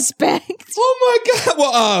suspect. Oh, my God.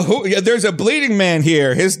 Well, there's a bleeding man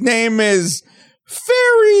here. His name is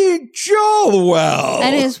Ferry Jolwell.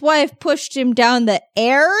 And his wife pushed him down the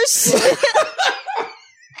airs.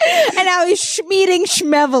 And now he's schmeeding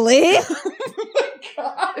schmevely.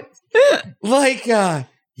 Oh my God.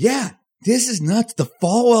 Yeah, this is nuts. The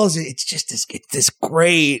Falwells, it's just this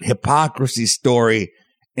great hypocrisy story.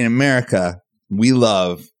 In America, we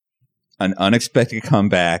love an unexpected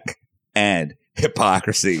comeback and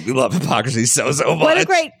hypocrisy. We love hypocrisy so much. What a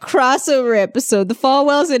great crossover episode. The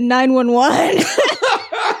Falwells and 911.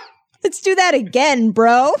 Let's do that again,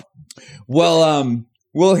 bro. Well,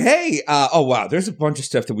 Well, hey, oh wow, there's a bunch of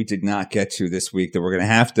stuff that we did not get to this week that we're going to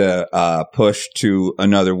have to push to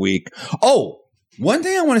another week. Oh, one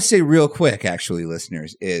thing I want to say real quick, actually,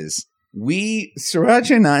 listeners, is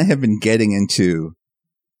Sriracha and I have been getting into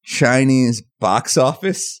Chinese box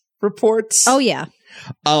office reports. Oh, yeah.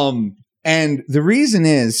 And the reason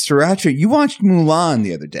is, Sriracha, you watched Mulan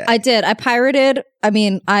the other day. I did.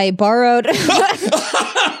 I borrowed.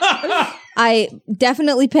 I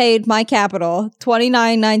definitely paid my capital,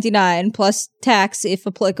 $29.99 plus tax, if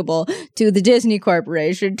applicable, to the Disney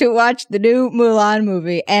Corporation to watch the new Mulan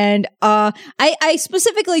movie. And I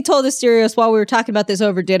specifically told Asterios while we were talking about this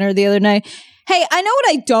over dinner the other night, hey, I know what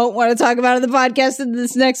I don't want to talk about in the podcast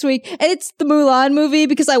this next week, and it's the Mulan movie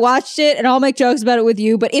because I watched it and I'll make jokes about it with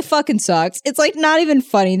you, but it fucking sucks. It's like not even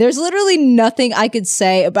funny. There's literally nothing I could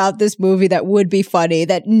say about this movie that would be funny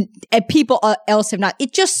that people else have not.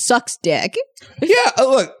 It just sucks dick. Yeah,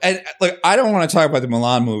 look, I don't want to talk about the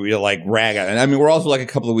Mulan movie to like rag on it. I mean, we're also like a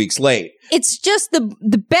couple of weeks late. It's just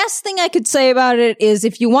the best thing I could say about it is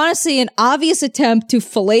if you want to see an obvious attempt to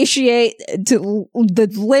fellatiate to the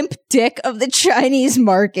limp dick of the Chinese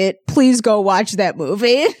market, please go watch that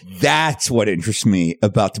movie. That's what interests me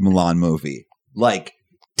about the Mulan movie. Like,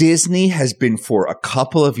 Disney has been for a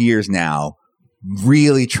couple of years now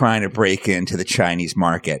really trying to break into the Chinese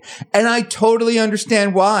market. And I totally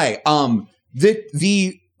understand why.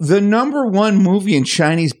 The number one movie in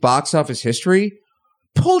Chinese box office history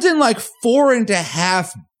pulled in like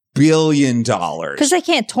 $4.5 billion. Because they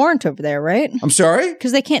can't torrent over there, right? I'm sorry?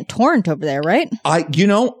 Because they can't torrent over there, right? I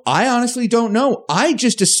honestly don't know. I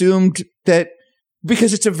just assumed that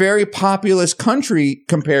because it's a very populous country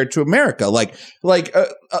compared to America.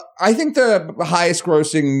 I think the highest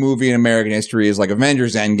grossing movie in American history is like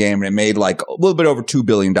Avengers Endgame, and it made like a little bit over $2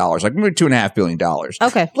 billion, like maybe $2.5 billion.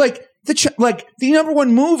 Okay. The number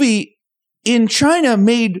one movie in China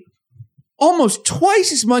made almost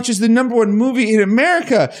twice as much as the number one movie in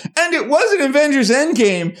America. And it wasn't Avengers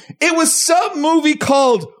Endgame. It was some movie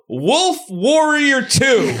called Wolf Warrior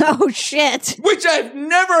 2. Oh, shit. Which I've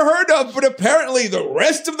never heard of, but apparently the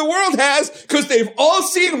rest of the world has, because they've all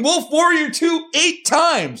seen Wolf Warrior 2 8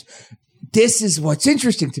 times. This is what's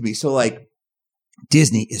interesting to me. So, like,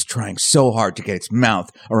 Disney is trying so hard to get its mouth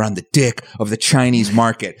around the dick of the Chinese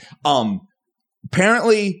market.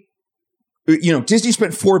 Apparently, Disney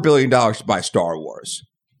spent $4 billion to buy Star Wars.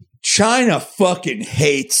 China fucking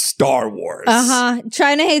hates Star Wars.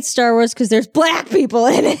 China hates Star Wars because there's black people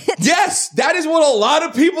in it. Yes, that is what a lot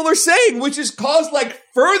of people are saying, which has caused like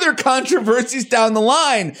further controversies down the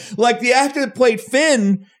line. Like the actor that played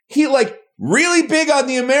Finn, he like really big on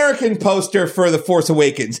the American poster for The Force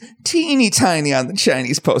Awakens, teeny tiny on the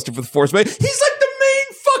Chinese poster for The Force Awakens. He's like the main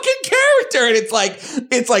fucking character, and it's like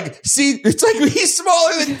he's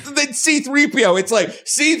smaller than C-3PO. It's like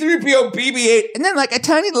C-3PO BB-8, and then like a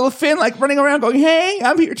tiny little Finn like running around going, "Hey,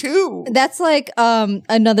 I'm here too." That's like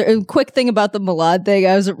another quick thing about the Mulan thing.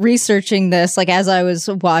 I was researching this like as I was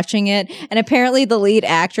watching it, and apparently the lead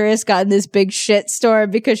actress got in this big shit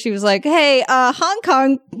storm because she was like, "Hey, Hong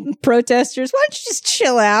Kong protesters, why don't you just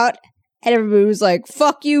chill out?" And everybody was like,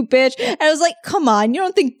 "Fuck you, bitch." And I was like, come on, you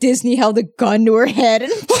don't think Disney held a gun to her head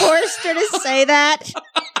and forced her to say that?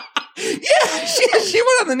 Yeah, she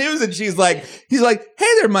went on the news and he's like, "Hey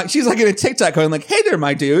there, Mike." She's like in a TikTok going like, "Hey there,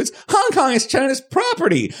 my dudes. Hong Kong is China's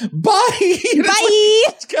property. Bye." Bye.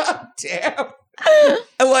 God damn.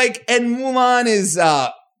 And Mulan is,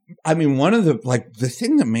 one of the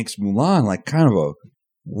thing that makes Mulan like kind of a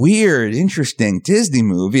weird, interesting Disney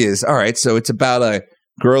movie is, all right, so it's about a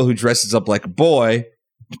girl who dresses up like a boy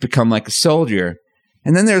to become like a soldier.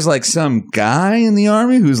 And then there's like some guy in the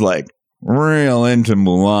army who's like real into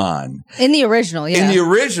Mulan. In the original, yeah. In the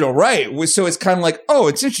original, right. So it's kind of like, oh,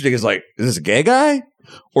 it's interesting. It's like, is this a gay guy?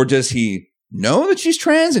 Or does he know that she's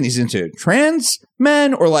trans and he's into trans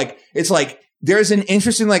men? Or like, it's like, there's an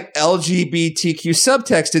interesting like LGBTQ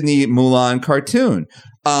subtext in the Mulan cartoon.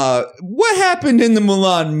 What happened in the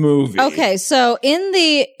Mulan movie? Okay, so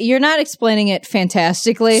you're not explaining it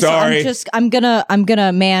fantastically. Sorry. So I'm gonna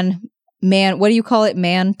man, what do you call it?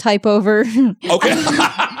 Man type over. Okay.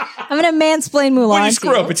 I'm gonna mansplain Mulan. When you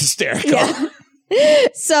screw up, it's hysterical. Yeah.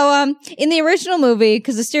 So, in the original movie,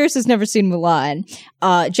 because Asterios has never seen Mulan,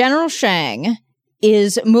 General Shang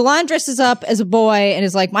Mulan dresses up as a boy and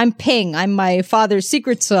is like, "I'm Ping, I'm my father's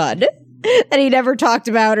secret son." That he never talked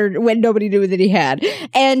about or when nobody knew that he had.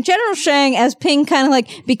 And General Shang as Ping kind of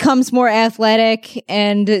like becomes more athletic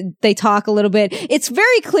and they talk a little bit. It's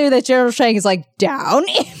very clear that General Shang is like down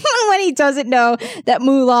when he doesn't know that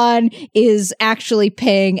Mulan is actually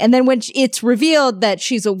Ping. And then when it's revealed that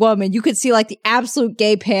she's a woman, you could see like the absolute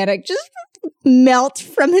gay panic just melt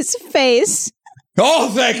from his face. Oh,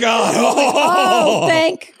 thank God. Oh,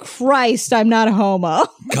 thank Christ I'm not a homo.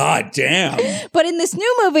 God damn. But in this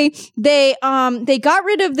new movie, they got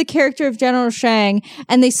rid of the character of General Shang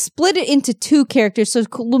and they split it into two characters. So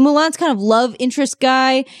Mulan's kind of love interest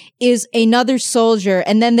guy is another soldier,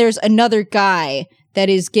 and then there's another guy that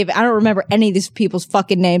is given. I don't remember any of these people's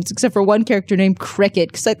fucking names except for one character named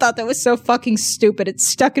Cricket, because I thought that was so fucking stupid. It's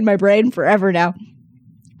stuck in my brain forever now.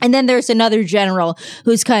 And then there's another general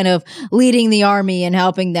who's kind of leading the army and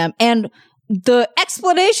helping them. And the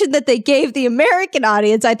explanation that they gave the American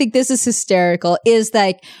audience, I think this is hysterical, is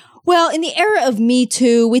like, well, in the era of Me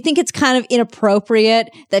Too, we think it's kind of inappropriate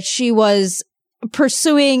that she was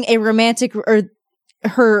pursuing a romantic, or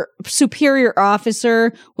her superior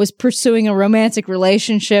officer was pursuing a romantic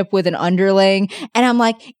relationship with an underling. And I'm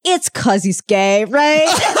like, it's 'cause he's gay, right?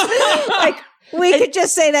 Like, we could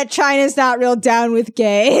just say that China's not real down with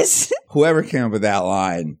gays. Whoever came up with that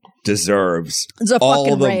line deserves It's a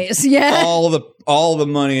fucking raise. Yeah. all the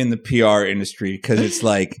money in the PR industry, because it's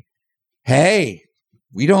like, hey,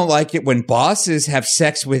 we don't like it when bosses have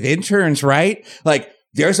sex with interns, right? Like,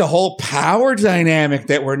 there's a whole power dynamic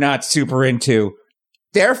that we're not super into.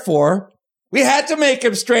 Therefore, we had to make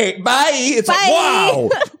him straight. Bye. It's Bye.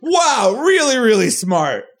 like, wow, really, really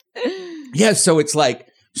smart. Yeah, so it's like,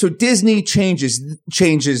 so Disney changes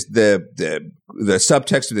the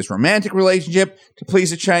subtext of this romantic relationship to please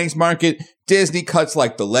the Chinese market. Disney cuts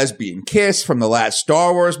like the lesbian kiss from the last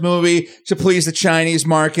Star Wars movie to please the Chinese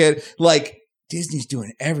market. Like, Disney's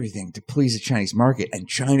doing everything to please the Chinese market, and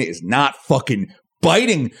China is not fucking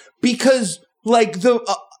biting, because like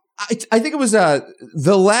I think it was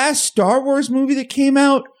the last Star Wars movie that came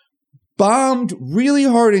out bombed really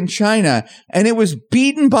hard in China, and it was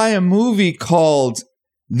beaten by a movie called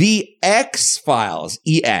The X-Files,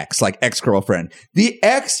 EX, like ex-girlfriend. The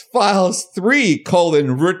X-Files 3,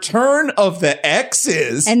 Return of the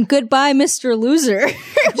X's. And goodbye, Mr. Loser.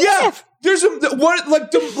 Yeah. There's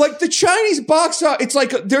the Chinese box office. It's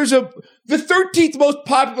like the 13th most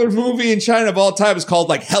popular movie in China of all time is called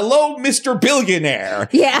like Hello, Mr. Billionaire.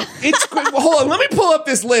 Yeah. Hold on. Let me pull up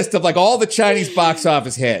this list of like all the Chinese box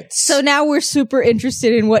office hits. So now we're super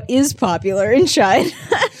interested in what is popular in China.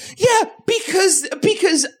 Yeah, because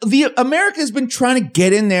the America has been trying to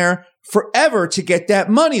get in there forever to get that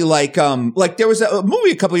money. Like there was a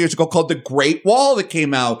movie a couple of years ago called The Great Wall that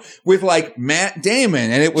came out with like Matt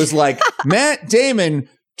Damon, and it was like Matt Damon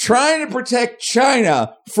trying to protect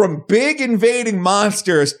China from big invading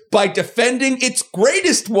monsters by defending its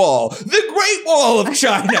greatest wall, the Great Wall of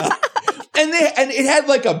China. And it had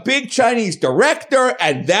like a big Chinese director,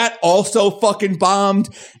 and that also fucking bombed.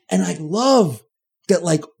 And I love that,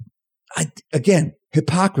 like, again,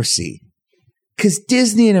 hypocrisy. Because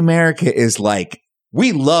Disney in America is like,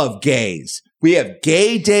 we love gays. We have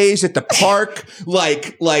gay days at the park.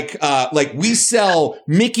 Like we sell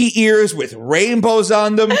Mickey ears with rainbows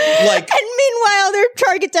on them. Like, and meanwhile, their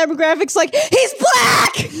target demographics like, he's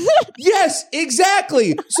black. Yes,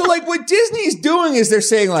 exactly. So like what Disney's doing is they're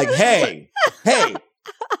saying like, hey,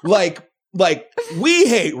 like we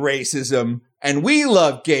hate racism and we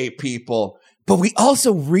love gay people, but we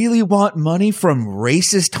also really want money from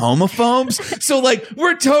racist homophobes. So like,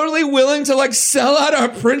 we're totally willing to like sell out our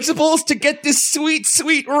principles to get this sweet,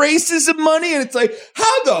 sweet racism money. And it's like,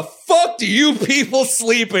 how the fuck do you people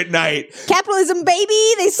sleep at night? Capitalism,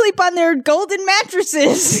 baby. They sleep on their golden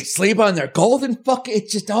mattresses. They sleep on their golden fucking,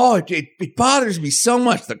 it's just, it bothers me so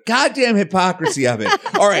much. The goddamn hypocrisy of it.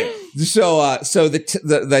 All right. So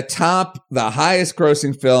the highest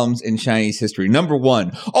grossing films in Chinese history. Number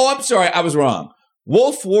 1. Oh, I'm sorry. I was wrong.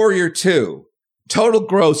 Wolf Warrior 2. Total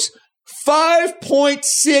gross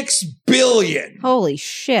 $5.6 billion. Holy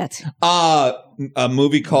shit. A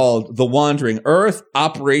movie called The Wandering Earth,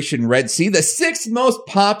 Operation Red Sea, the 6th most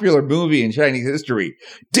popular movie in Chinese history.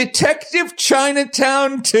 Detective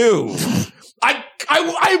Chinatown 2. I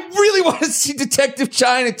really want to see Detective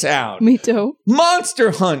Chinatown. Me too.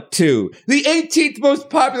 Monster Hunt 2. The 18th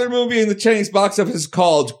most popular movie in the Chinese box office is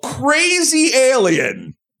called Crazy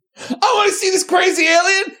Alien. I want to see this crazy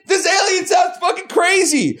alien. This alien sounds fucking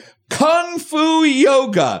crazy. Kung Fu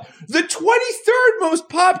Yoga. The 23rd most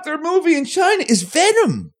popular movie in China is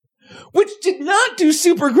Venom, which did not do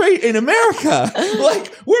super great in America.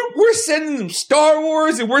 Like, we're sending them Star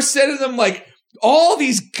Wars, and we're sending them like all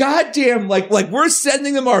these goddamn like we're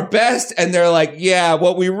sending them our best, and they're like, yeah,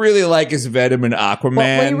 what we really like is Venom and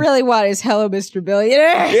Aquaman. What we really want is Hello, Mr.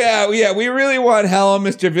 Billionaire. Yeah, we really want Hello,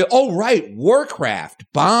 Mr. Bill. Oh, right, Warcraft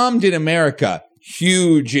bombed in America,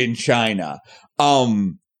 huge in China. A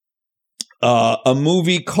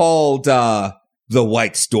movie called The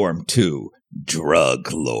White Storm 2,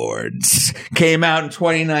 Drug Lords, came out in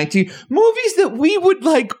 2019. Movies that we would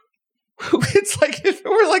like. It's like if it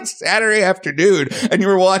were like Saturday afternoon and you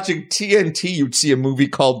were watching TNT, you'd see a movie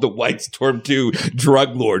called The White Storm 2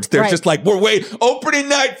 Drug Lords. They're just like, we're opening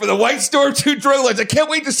night for The White Storm 2 Drug Lords. I can't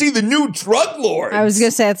wait to see the new Drug Lords. I was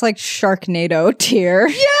going to say, it's like Sharknado tier.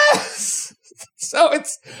 Yes! So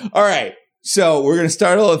it's, all right. So we're going to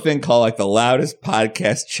start a little thing called like the loudest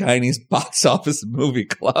podcast Chinese box office movie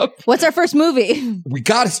club. What's our first movie? We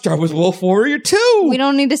got to start with Wolf Warrior 2. We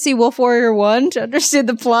don't need to see Wolf Warrior 1 to understand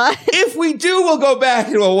the plot. If we do, we'll go back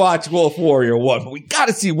and we'll watch Wolf Warrior 1. But we got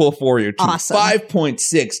to see Wolf Warrior 2. Awesome.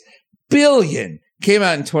 5.6 billion. Came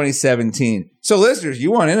out in 2017. So listeners,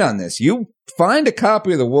 you want in on this. You find a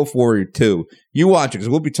copy of the Wolf Warrior 2. You watch it because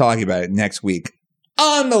we'll be talking about it next week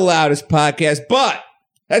on the loudest podcast. But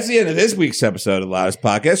that's the end of this week's episode of the Loudest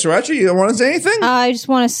Podcast. Sriracha, you don't want to say anything? I just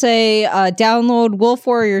want to say download Wolf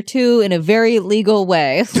Warrior 2 in a very legal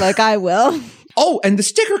way, like I will. Oh, and the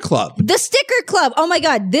Sticker Club. The Sticker Club. Oh my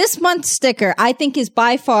God. This month's sticker, I think, is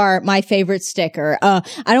by far my favorite sticker. I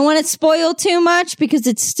don't want to spoil too much because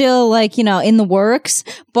it's still like, in the works,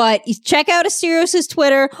 but check out Asterios'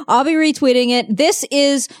 Twitter. I'll be retweeting it. This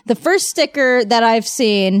is the first sticker that I've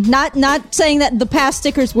seen. Not saying that the past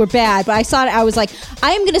stickers were bad, but I saw it. I was like,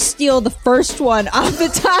 I am going to steal the first one off the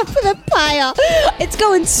top of the pile. It's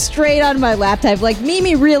going straight on my laptop. Like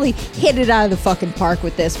Mimi really hit it out of the fucking park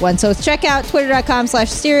with this one. So check out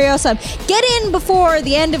twitter.com/Asterios. Get in before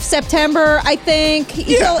the end of September, I think.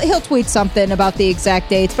 Yeah. He'll tweet something about the exact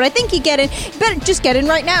dates, but I think you get in. Better just get in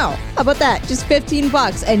right now. How about that? Just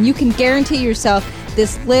 $15, and you can guarantee yourself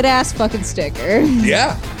this lit-ass fucking sticker.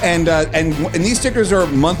 Yeah. And these stickers are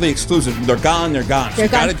monthly exclusive. They're gone. They're gone. They're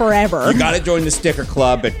gone forever. You got to join the Sticker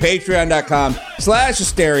Club at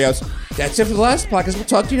patreon.com/Asterios. That's it for the last podcast. We'll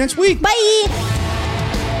talk to you next week. Bye!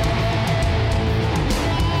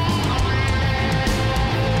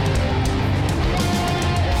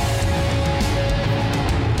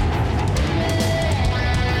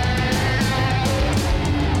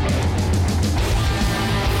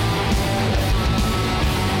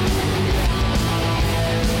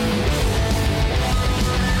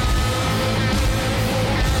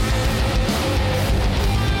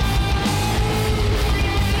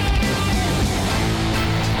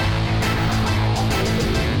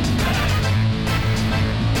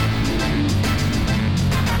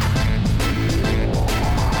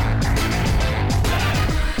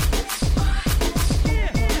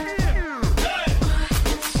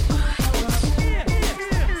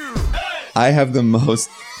 I have the most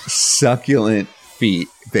succulent feet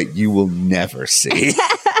that you will never see.